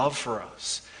shows his love for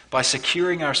us by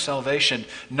securing our salvation,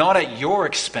 not at your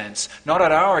expense, not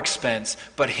at our expense,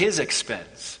 but his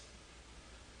expense.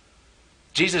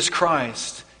 Jesus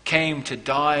Christ came to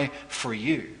die for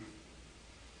you.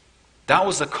 That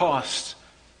was the cost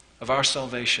of our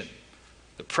salvation,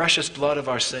 the precious blood of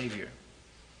our Savior.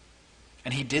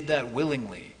 And he did that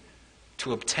willingly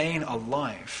to obtain a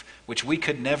life which we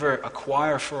could never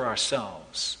acquire for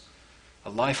ourselves.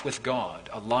 A life with God,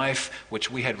 a life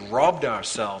which we had robbed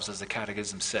ourselves, as the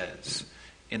Catechism says,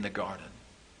 in the garden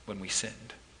when we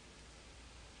sinned.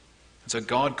 And so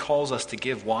God calls us to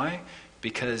give. Why?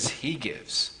 Because he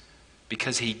gives.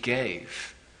 Because he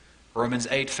gave. Romans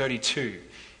 8:32.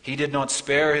 He did not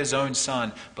spare his own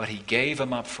son, but he gave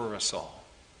him up for us all.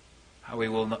 How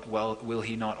will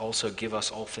he not also give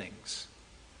us all things?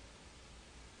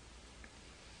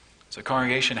 So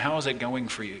congregation, how is it going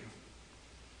for you?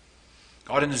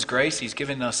 God in his grace, he's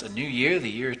given us a new year, the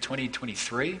year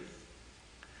 2023.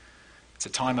 It's a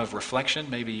time of reflection.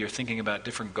 Maybe you're thinking about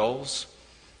different goals,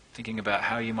 thinking about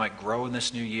how you might grow in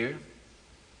this new year.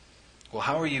 Well,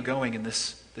 how are you going in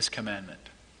this commandment,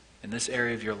 in this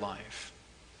area of your life?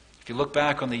 If you look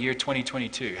back on the year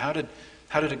 2022, how did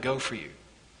it go for you?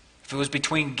 If it was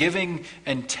between giving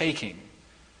and taking,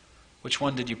 which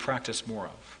one did you practice more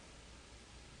of?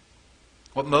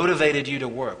 What motivated you to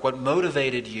work? What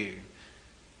motivated you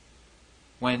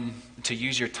to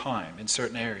use your time in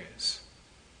certain areas?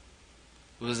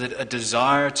 Was it a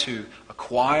desire to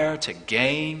acquire, to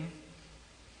gain?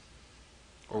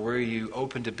 Or were you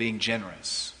open to being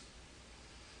generous?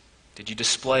 Did you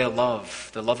display a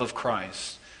love, the love of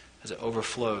Christ, as it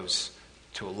overflows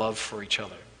to a love for each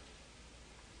other?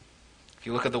 If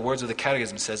you look at the words of the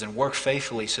Catechism, it says, and work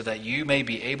faithfully so that you may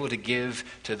be able to give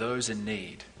to those in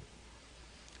need.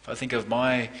 If I think of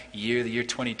my year, the year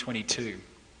 2022,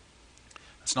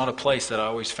 it's not a place that I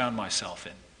always found myself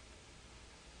in.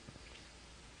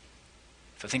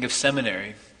 If I think of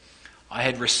seminary, I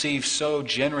had received so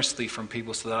generously from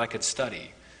people so that I could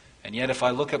study. And yet if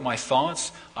I look at my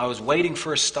thoughts, I was waiting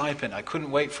for a stipend. I couldn't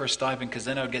wait for a stipend because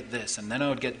then I would get this, and then I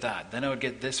would get that. Then I would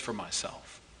get this for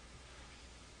myself.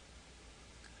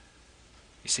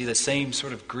 You see that same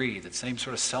sort of greed, that same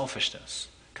sort of selfishness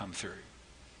come through.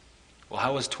 Well,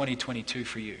 how was 2022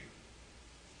 for you?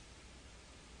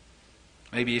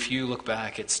 Maybe if you look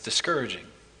back, it's discouraging.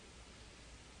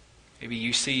 Maybe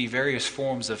you see various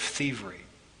forms of thievery.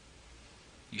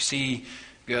 You see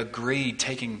greed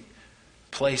taking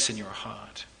place in your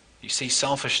heart. You see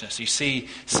selfishness. You see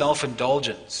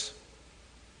self-indulgence.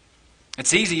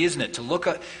 It's easy, isn't it, to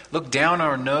look down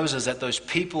our noses at those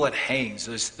people at Haynes,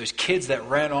 those kids that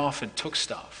ran off and took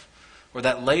stuff, or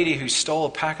that lady who stole a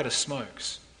packet of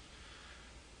smokes.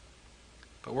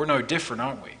 But we're no different,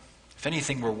 aren't we? If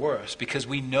anything, we're worse, because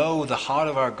we know the heart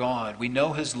of our God. We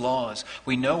know his laws.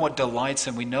 We know what delights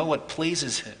him. We know what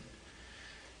pleases him.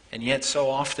 And yet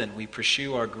so often we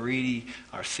pursue our greedy,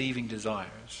 our thieving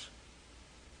desires.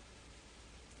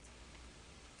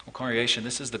 Well, congregation,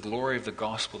 this is the glory of the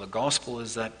gospel. The gospel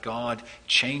is that God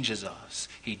changes us.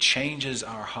 He changes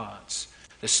our hearts.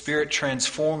 The Spirit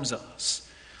transforms us.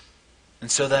 And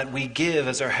so that we give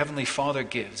as our Heavenly Father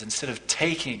gives, instead of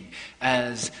taking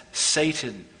as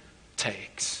Satan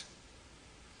takes.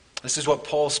 This is what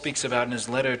Paul speaks about in his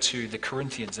letter to the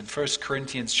Corinthians in 1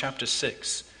 Corinthians chapter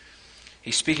 6.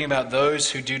 He's speaking about those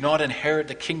who do not inherit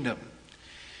the kingdom.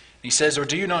 He says, or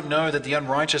do you not know that the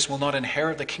unrighteous will not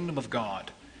inherit the kingdom of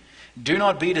God? Do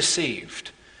not be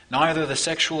deceived. Neither the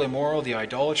sexual immoral, the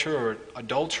idolater or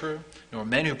adulterer, nor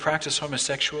men who practice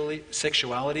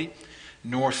homosexuality,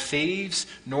 nor thieves,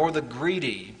 nor the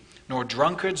greedy, nor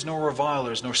drunkards, nor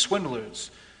revilers, nor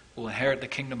swindlers will inherit the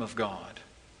kingdom of God.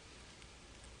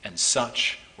 And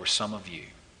such were some of you.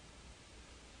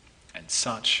 And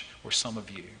such were some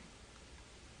of you.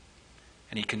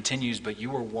 And he continues, but you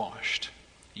were washed,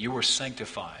 you were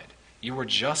sanctified, you were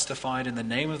justified in the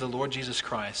name of the Lord Jesus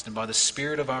Christ and by the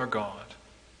Spirit of our God.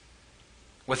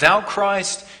 Without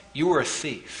Christ, you were a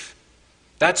thief.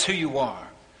 That's who you are.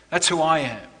 That's who I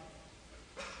am.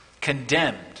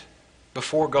 Condemned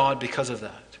before God because of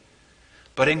that.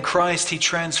 But in Christ, he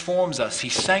transforms us. He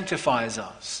sanctifies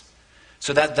us.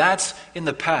 So that that's in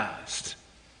the past.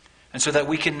 And so that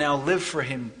we can now live for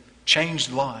him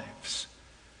changed lives.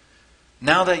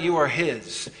 Now that you are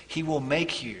his, he will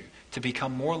make you to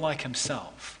become more like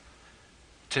himself.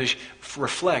 To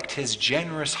reflect his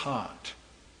generous heart.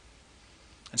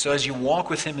 And so as you walk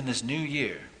with him in this new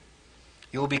year,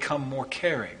 you'll become more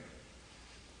caring,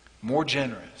 more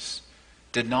generous,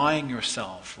 denying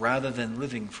yourself rather than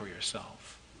living for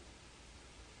yourself.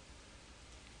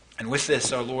 And with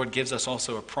this, our Lord gives us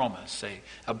also a promise,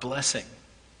 a blessing.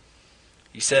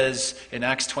 He says in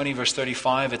Acts 20, verse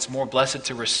 35, it's more blessed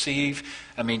to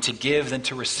give than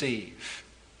to receive.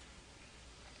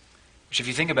 Which, if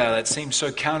you think about it, seems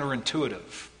so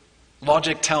counterintuitive.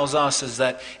 Logic tells us is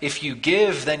that if you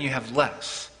give, then you have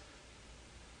less.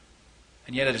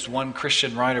 And yet, as one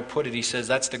Christian writer put it, he says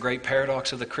that's the great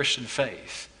paradox of the Christian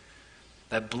faith.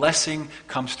 That blessing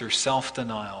comes through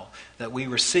self-denial, that we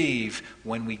receive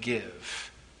when we give.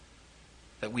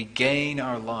 That we gain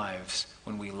our lives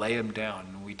when we lay them down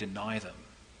and we deny them.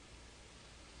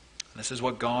 And this is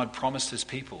what God promised his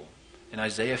people in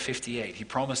Isaiah 58. He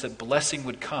promised that blessing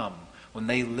would come when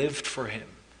they lived for him,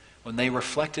 when they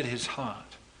reflected his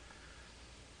heart.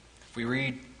 If we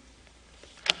read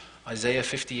Isaiah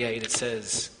 58, it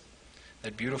says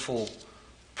that beautiful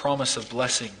promise of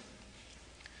blessing.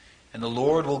 And the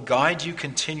Lord will guide you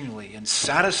continually and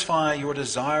satisfy your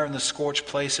desire in the scorched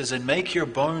places and make your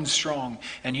bones strong.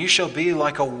 And you shall be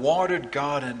like a watered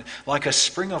garden, like a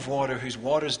spring of water whose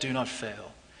waters do not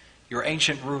fail. Your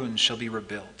ancient ruins shall be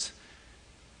rebuilt.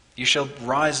 You shall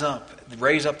raise up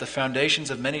the foundations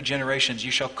of many generations.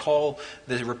 You shall call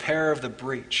the repairer of the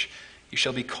breach. You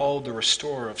shall be called the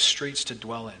restorer of streets to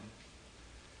dwell in.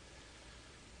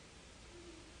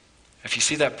 If you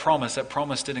see that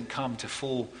promise didn't come to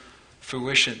full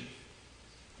fruition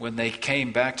when they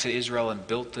came back to Israel and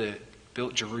built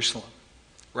Jerusalem.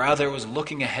 Rather, it was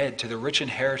looking ahead to the rich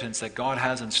inheritance that God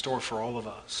has in store for all of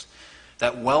us.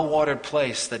 That well-watered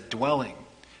place, that dwelling,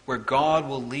 where God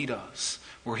will lead us,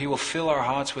 where he will fill our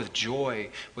hearts with joy,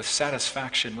 with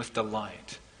satisfaction, with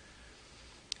delight.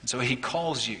 And so he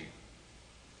calls you.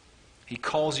 He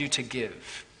calls you to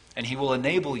give. And he will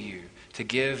enable you to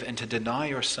give and to deny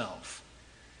yourself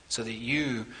so that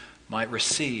you might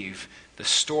receive the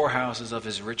storehouses of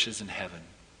his riches in heaven,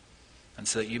 and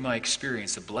so that you might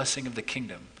experience the blessing of the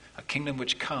kingdom, a kingdom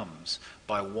which comes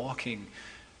by walking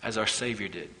as our Savior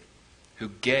did, who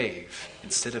gave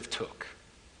instead of took.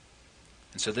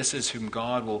 And so this is whom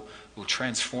God will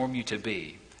transform you to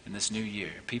be in this new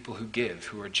year, people who give,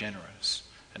 who are generous,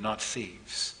 and not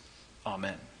thieves.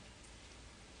 Amen.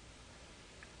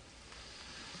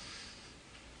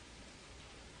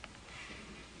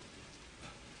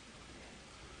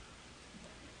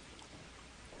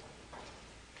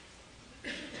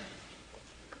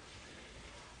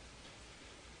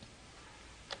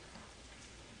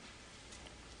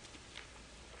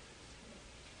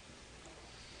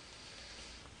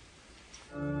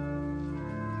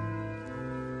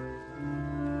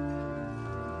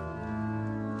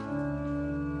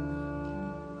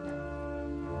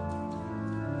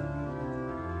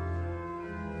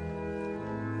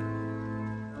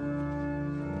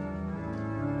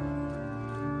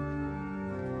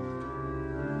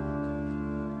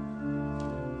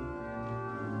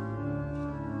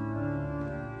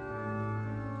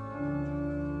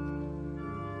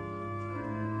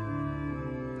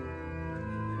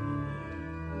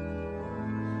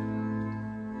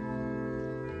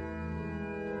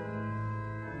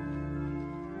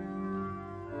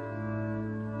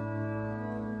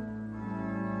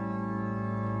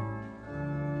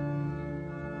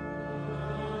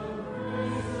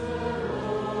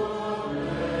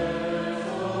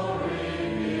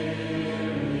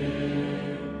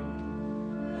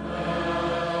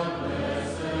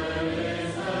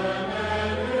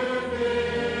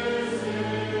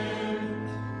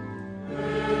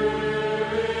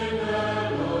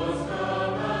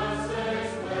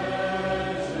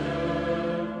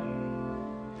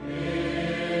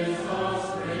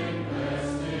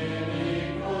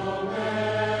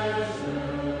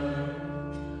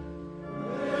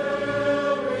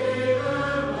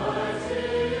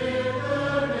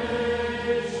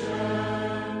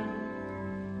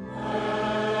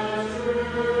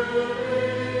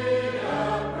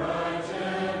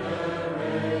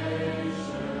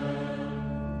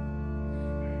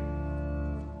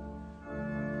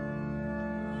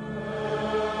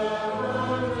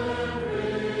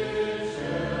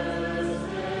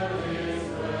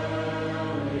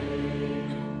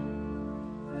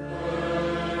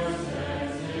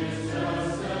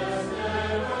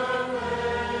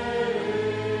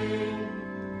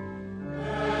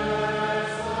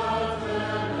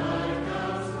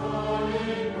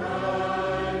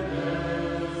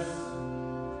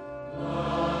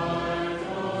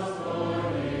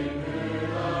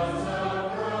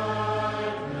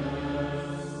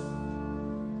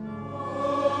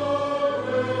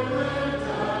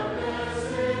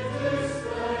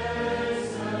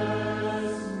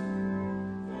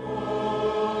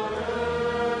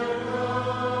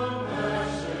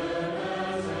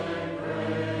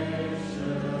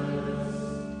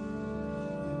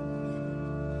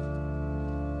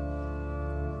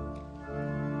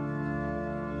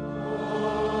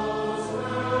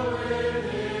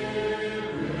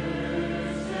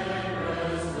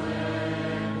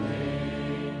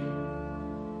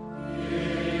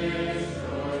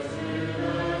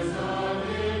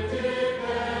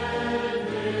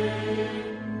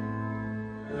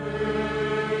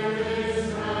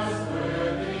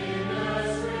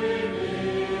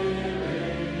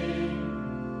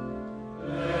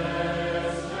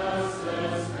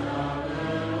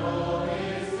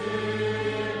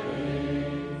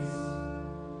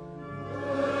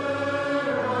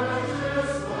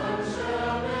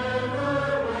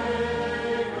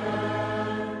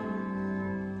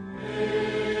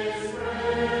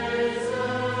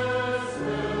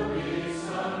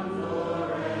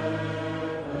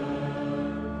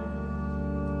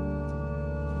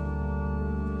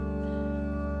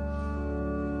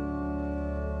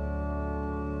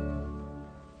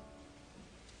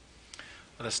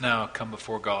 Let us now come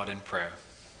before God in prayer.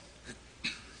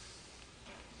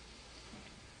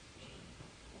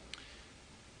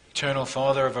 Eternal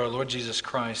Father of our Lord Jesus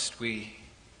Christ, we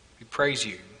praise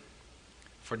you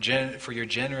for your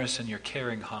generous and your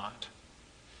caring heart.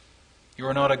 You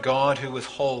are not a God who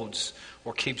withholds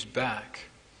or keeps back,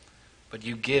 but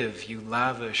you give, you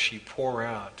lavish, you pour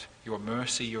out your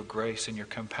mercy, your grace, and your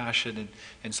compassion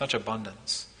in such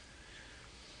abundance.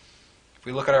 If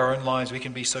we look at our own lives, we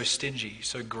can be so stingy,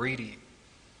 so greedy,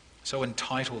 so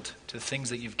entitled to the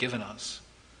things that you've given us.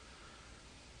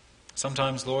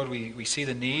 Sometimes, Lord, we see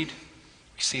the need,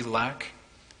 we see lack,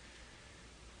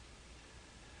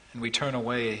 and we turn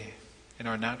away in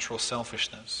our natural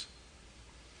selfishness.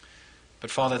 But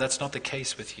Father, that's not the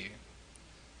case with you.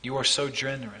 You are so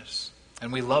generous,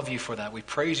 and we love you for that. We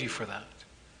praise you for that.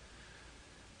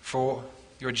 For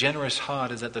your generous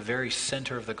heart is at the very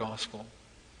center of the gospel.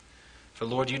 For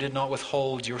Lord, you did not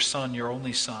withhold your Son, your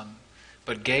only Son,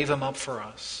 but gave him up for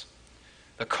us.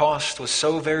 The cost was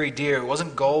so very dear. It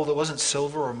wasn't gold, it wasn't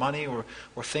silver or money or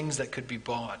things that could be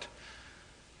bought.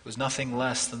 It was nothing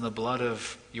less than the blood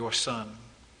of your Son,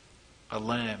 a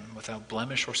lamb without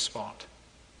blemish or spot.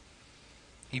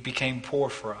 He became poor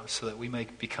for us so that we may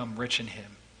become rich in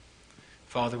him.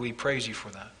 Father, we praise you for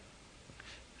that.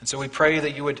 And so we pray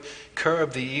that you would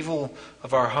curb the evil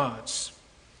of our hearts.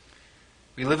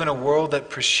 We live in a world that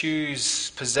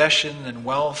pursues possession and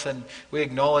wealth, and we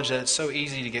acknowledge that it's so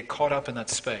easy to get caught up in that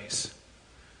space.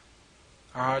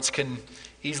 Our hearts can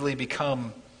easily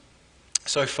become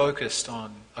so focused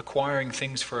on acquiring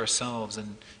things for ourselves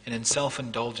and in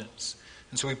self-indulgence.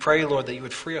 And so we pray, Lord, that you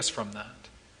would free us from that.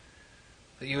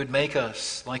 That you would make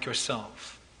us like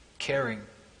yourself, caring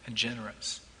and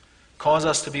generous. Cause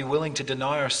us to be willing to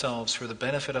deny ourselves for the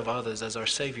benefit of others as our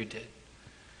Savior did.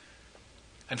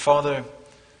 And Father,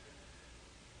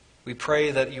 we pray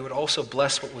that you would also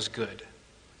bless what was good.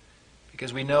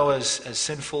 Because we know as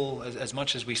sinful, as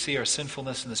much as we see our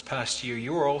sinfulness in this past year,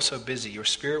 you were also busy. Your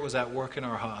Spirit was at work in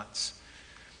our hearts,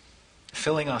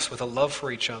 filling us with a love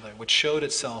for each other, which showed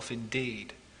itself in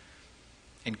deed,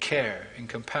 in care, in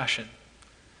compassion.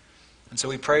 And so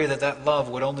we pray that that love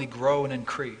would only grow and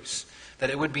increase,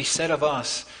 that it would be said of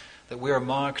us that we are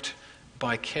marked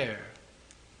by care,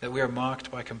 that we are marked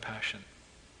by compassion.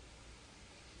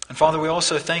 And Father, we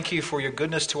also thank you for your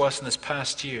goodness to us in this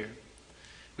past year.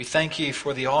 We thank you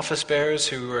for the office bearers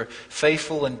who were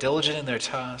faithful and diligent in their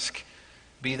task,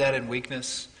 be that in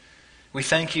weakness. We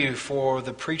thank you for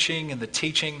the preaching and the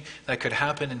teaching that could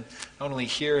happen not only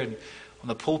here on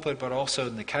the pulpit, but also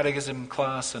in the catechism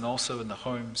class and also in the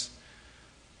homes.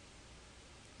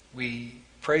 We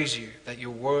praise you that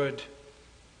your word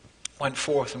went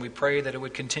forth, and we pray that it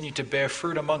would continue to bear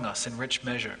fruit among us in rich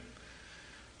measure.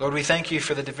 Lord, we thank you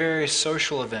for the various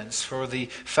social events, for the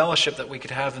fellowship that we could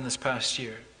have in this past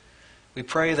year. We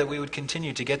pray that we would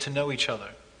continue to get to know each other,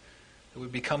 that we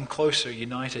would become closer,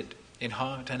 united in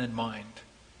heart and in mind.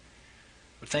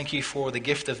 We thank you for the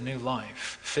gift of new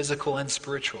life, physical and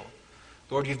spiritual.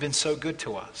 Lord, you've been so good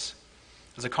to us.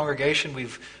 As a congregation,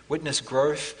 we've witnessed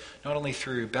growth not only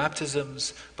through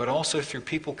baptisms, but also through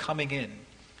people coming in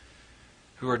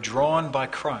who are drawn by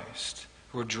Christ,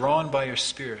 who are drawn by your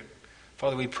Spirit.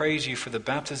 Father, we praise you for the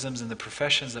baptisms and the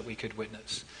professions that we could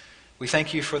witness. We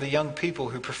thank you for the young people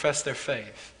who profess their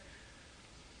faith.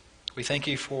 We thank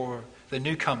you for the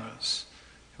newcomers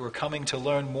who are coming to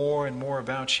learn more and more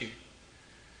about you.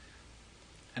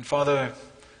 And Father,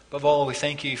 above all, we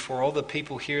thank you for all the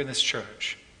people here in this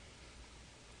church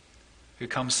who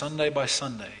come Sunday by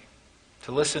Sunday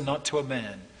to listen not to a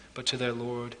man, but to their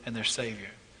Lord and their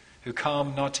Savior. Who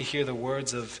come not to hear the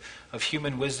words of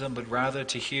human wisdom, but rather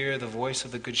to hear the voice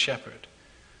of the Good Shepherd.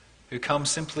 Who come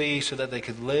simply so that they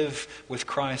could live with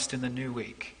Christ in the new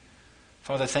week.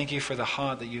 Father, thank you for the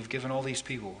heart that you've given all these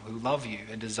people who love you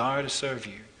and desire to serve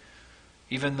you,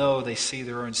 even though they see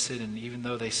their own sin and even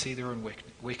though they see their own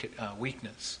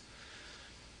weakness.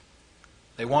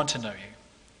 They want to know you,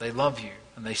 they love you,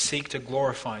 and they seek to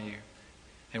glorify you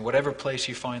in whatever place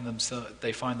they find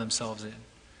themselves in.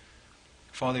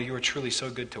 Father, you are truly so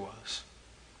good to us.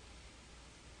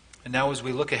 And now as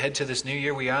we look ahead to this new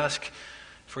year, we ask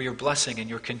for your blessing and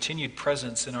your continued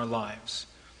presence in our lives.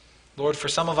 Lord, for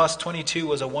some of us, 22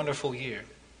 was a wonderful year.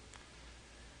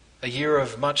 A year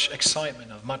of much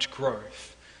excitement, of much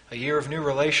growth. A year of new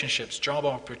relationships, job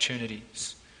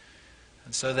opportunities.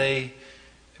 And so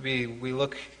we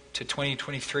look to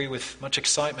 2023 with much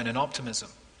excitement and optimism.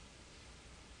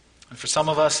 And for some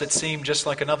of us, it seemed just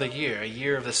like another year, a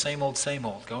year of the same old,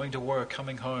 going to work,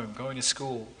 coming home, going to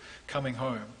school, coming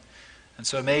home. And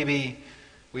so maybe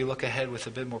we look ahead with a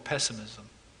bit more pessimism.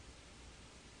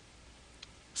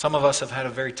 Some of us have had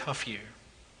a very tough year.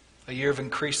 A year of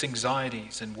increased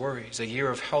anxieties and worries, a year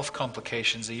of health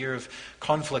complications, a year of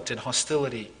conflict and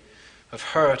hostility, of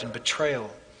hurt and betrayal,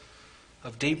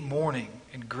 of deep mourning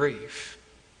and grief.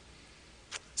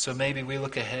 So maybe we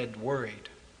look ahead worried,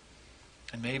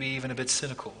 and maybe even a bit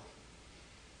cynical,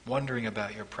 wondering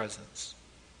about your presence.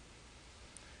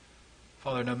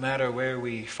 Father, no matter where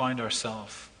we find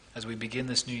ourselves as we begin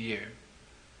this new year,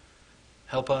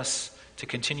 help us to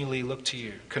continually look to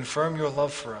you. Confirm your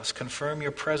love for us. Confirm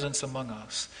your presence among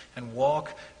us. And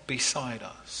walk beside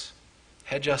us.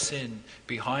 Hedge us in,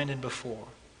 behind and before.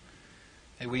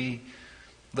 May we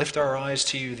lift our eyes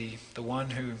to you, the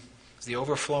one who is the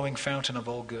overflowing fountain of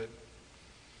all good.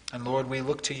 And Lord, we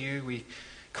look to you, we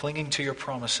clinging to your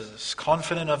promises,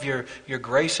 confident of your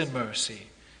grace and mercy,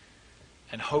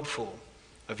 and hopeful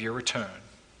of your return.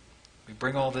 We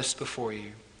bring all this before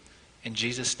you. In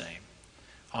Jesus' name,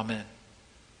 amen.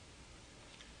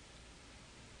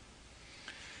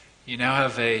 You now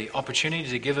have an opportunity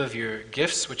to give of your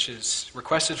gifts, which is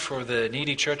requested for the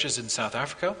needy churches in South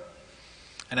Africa.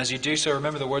 And as you do so,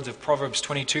 remember the words of Proverbs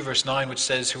 22, verse 9, which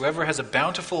says, "Whoever has a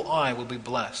bountiful eye will be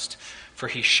blessed, for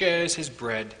he shares his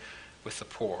bread with the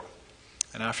poor."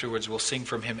 And afterwards we'll sing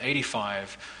from hymn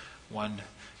 85, 1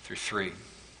 through 3.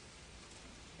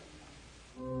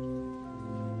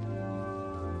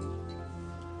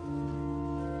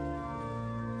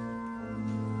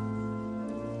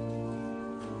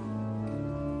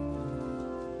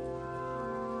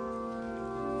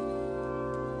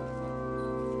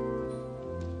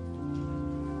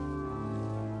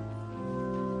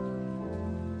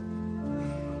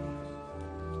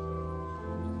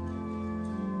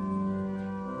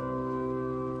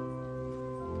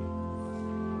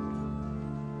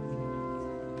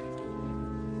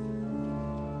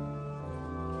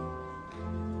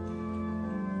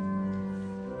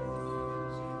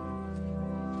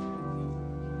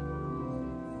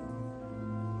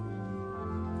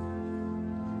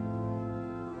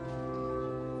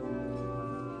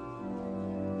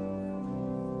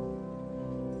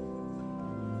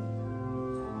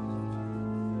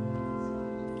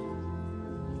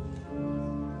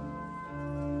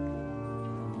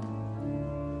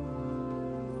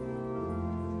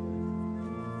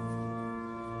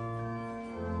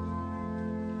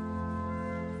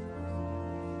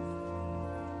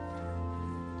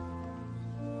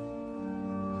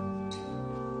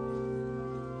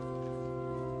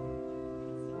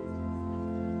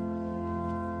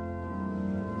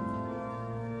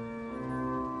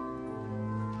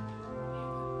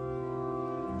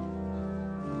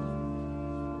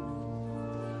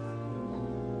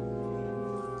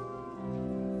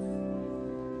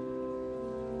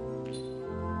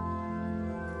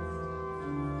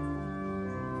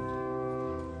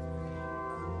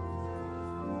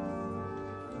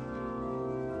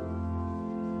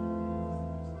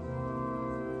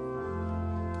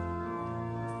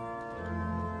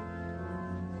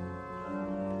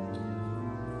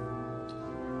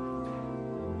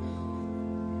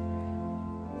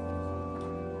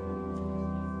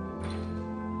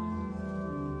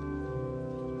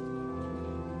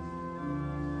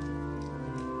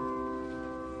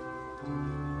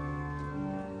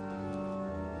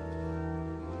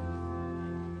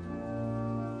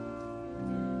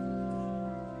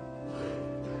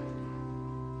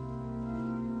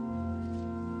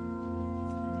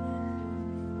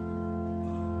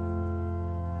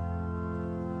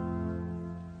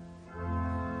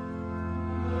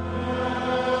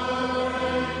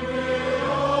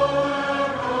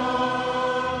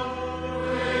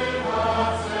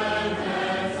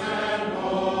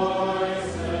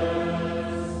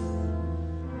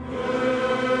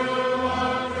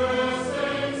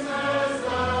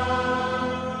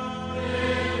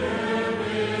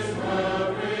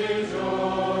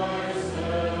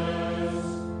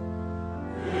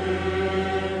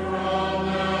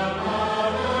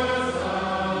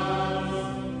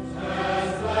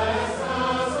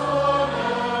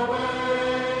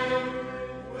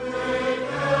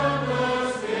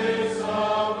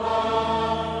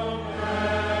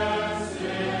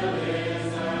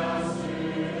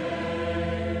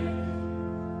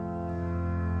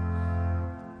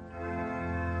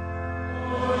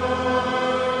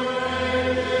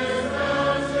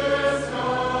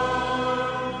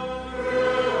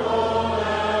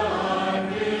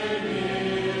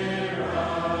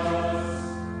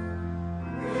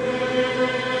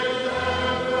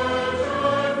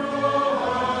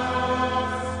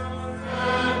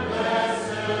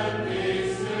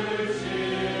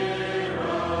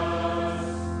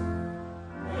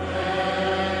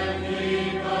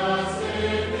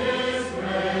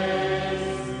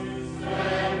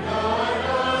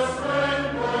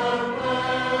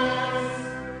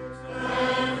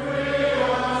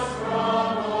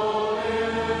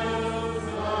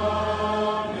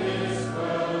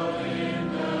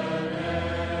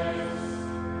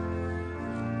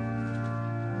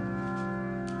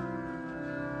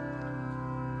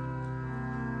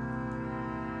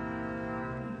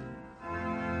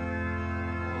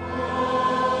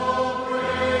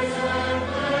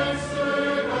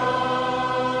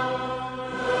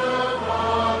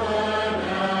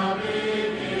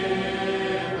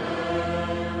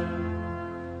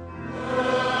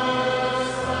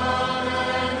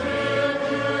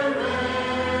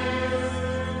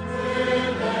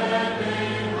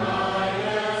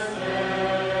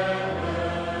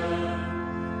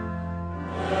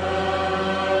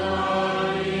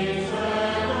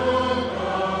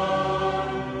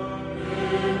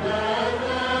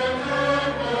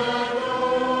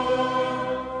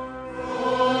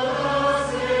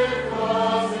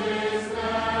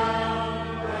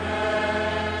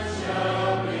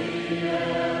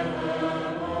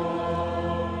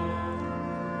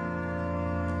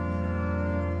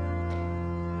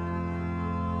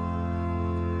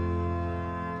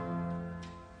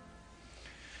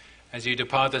 As you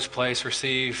depart this place,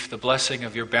 receive the blessing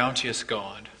of your bounteous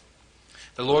God.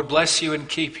 The Lord bless you and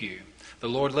keep you. The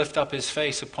Lord lift up his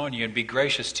face upon you and be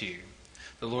gracious to you.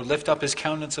 The Lord lift up his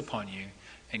countenance upon you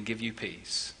and give you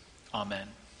peace. Amen.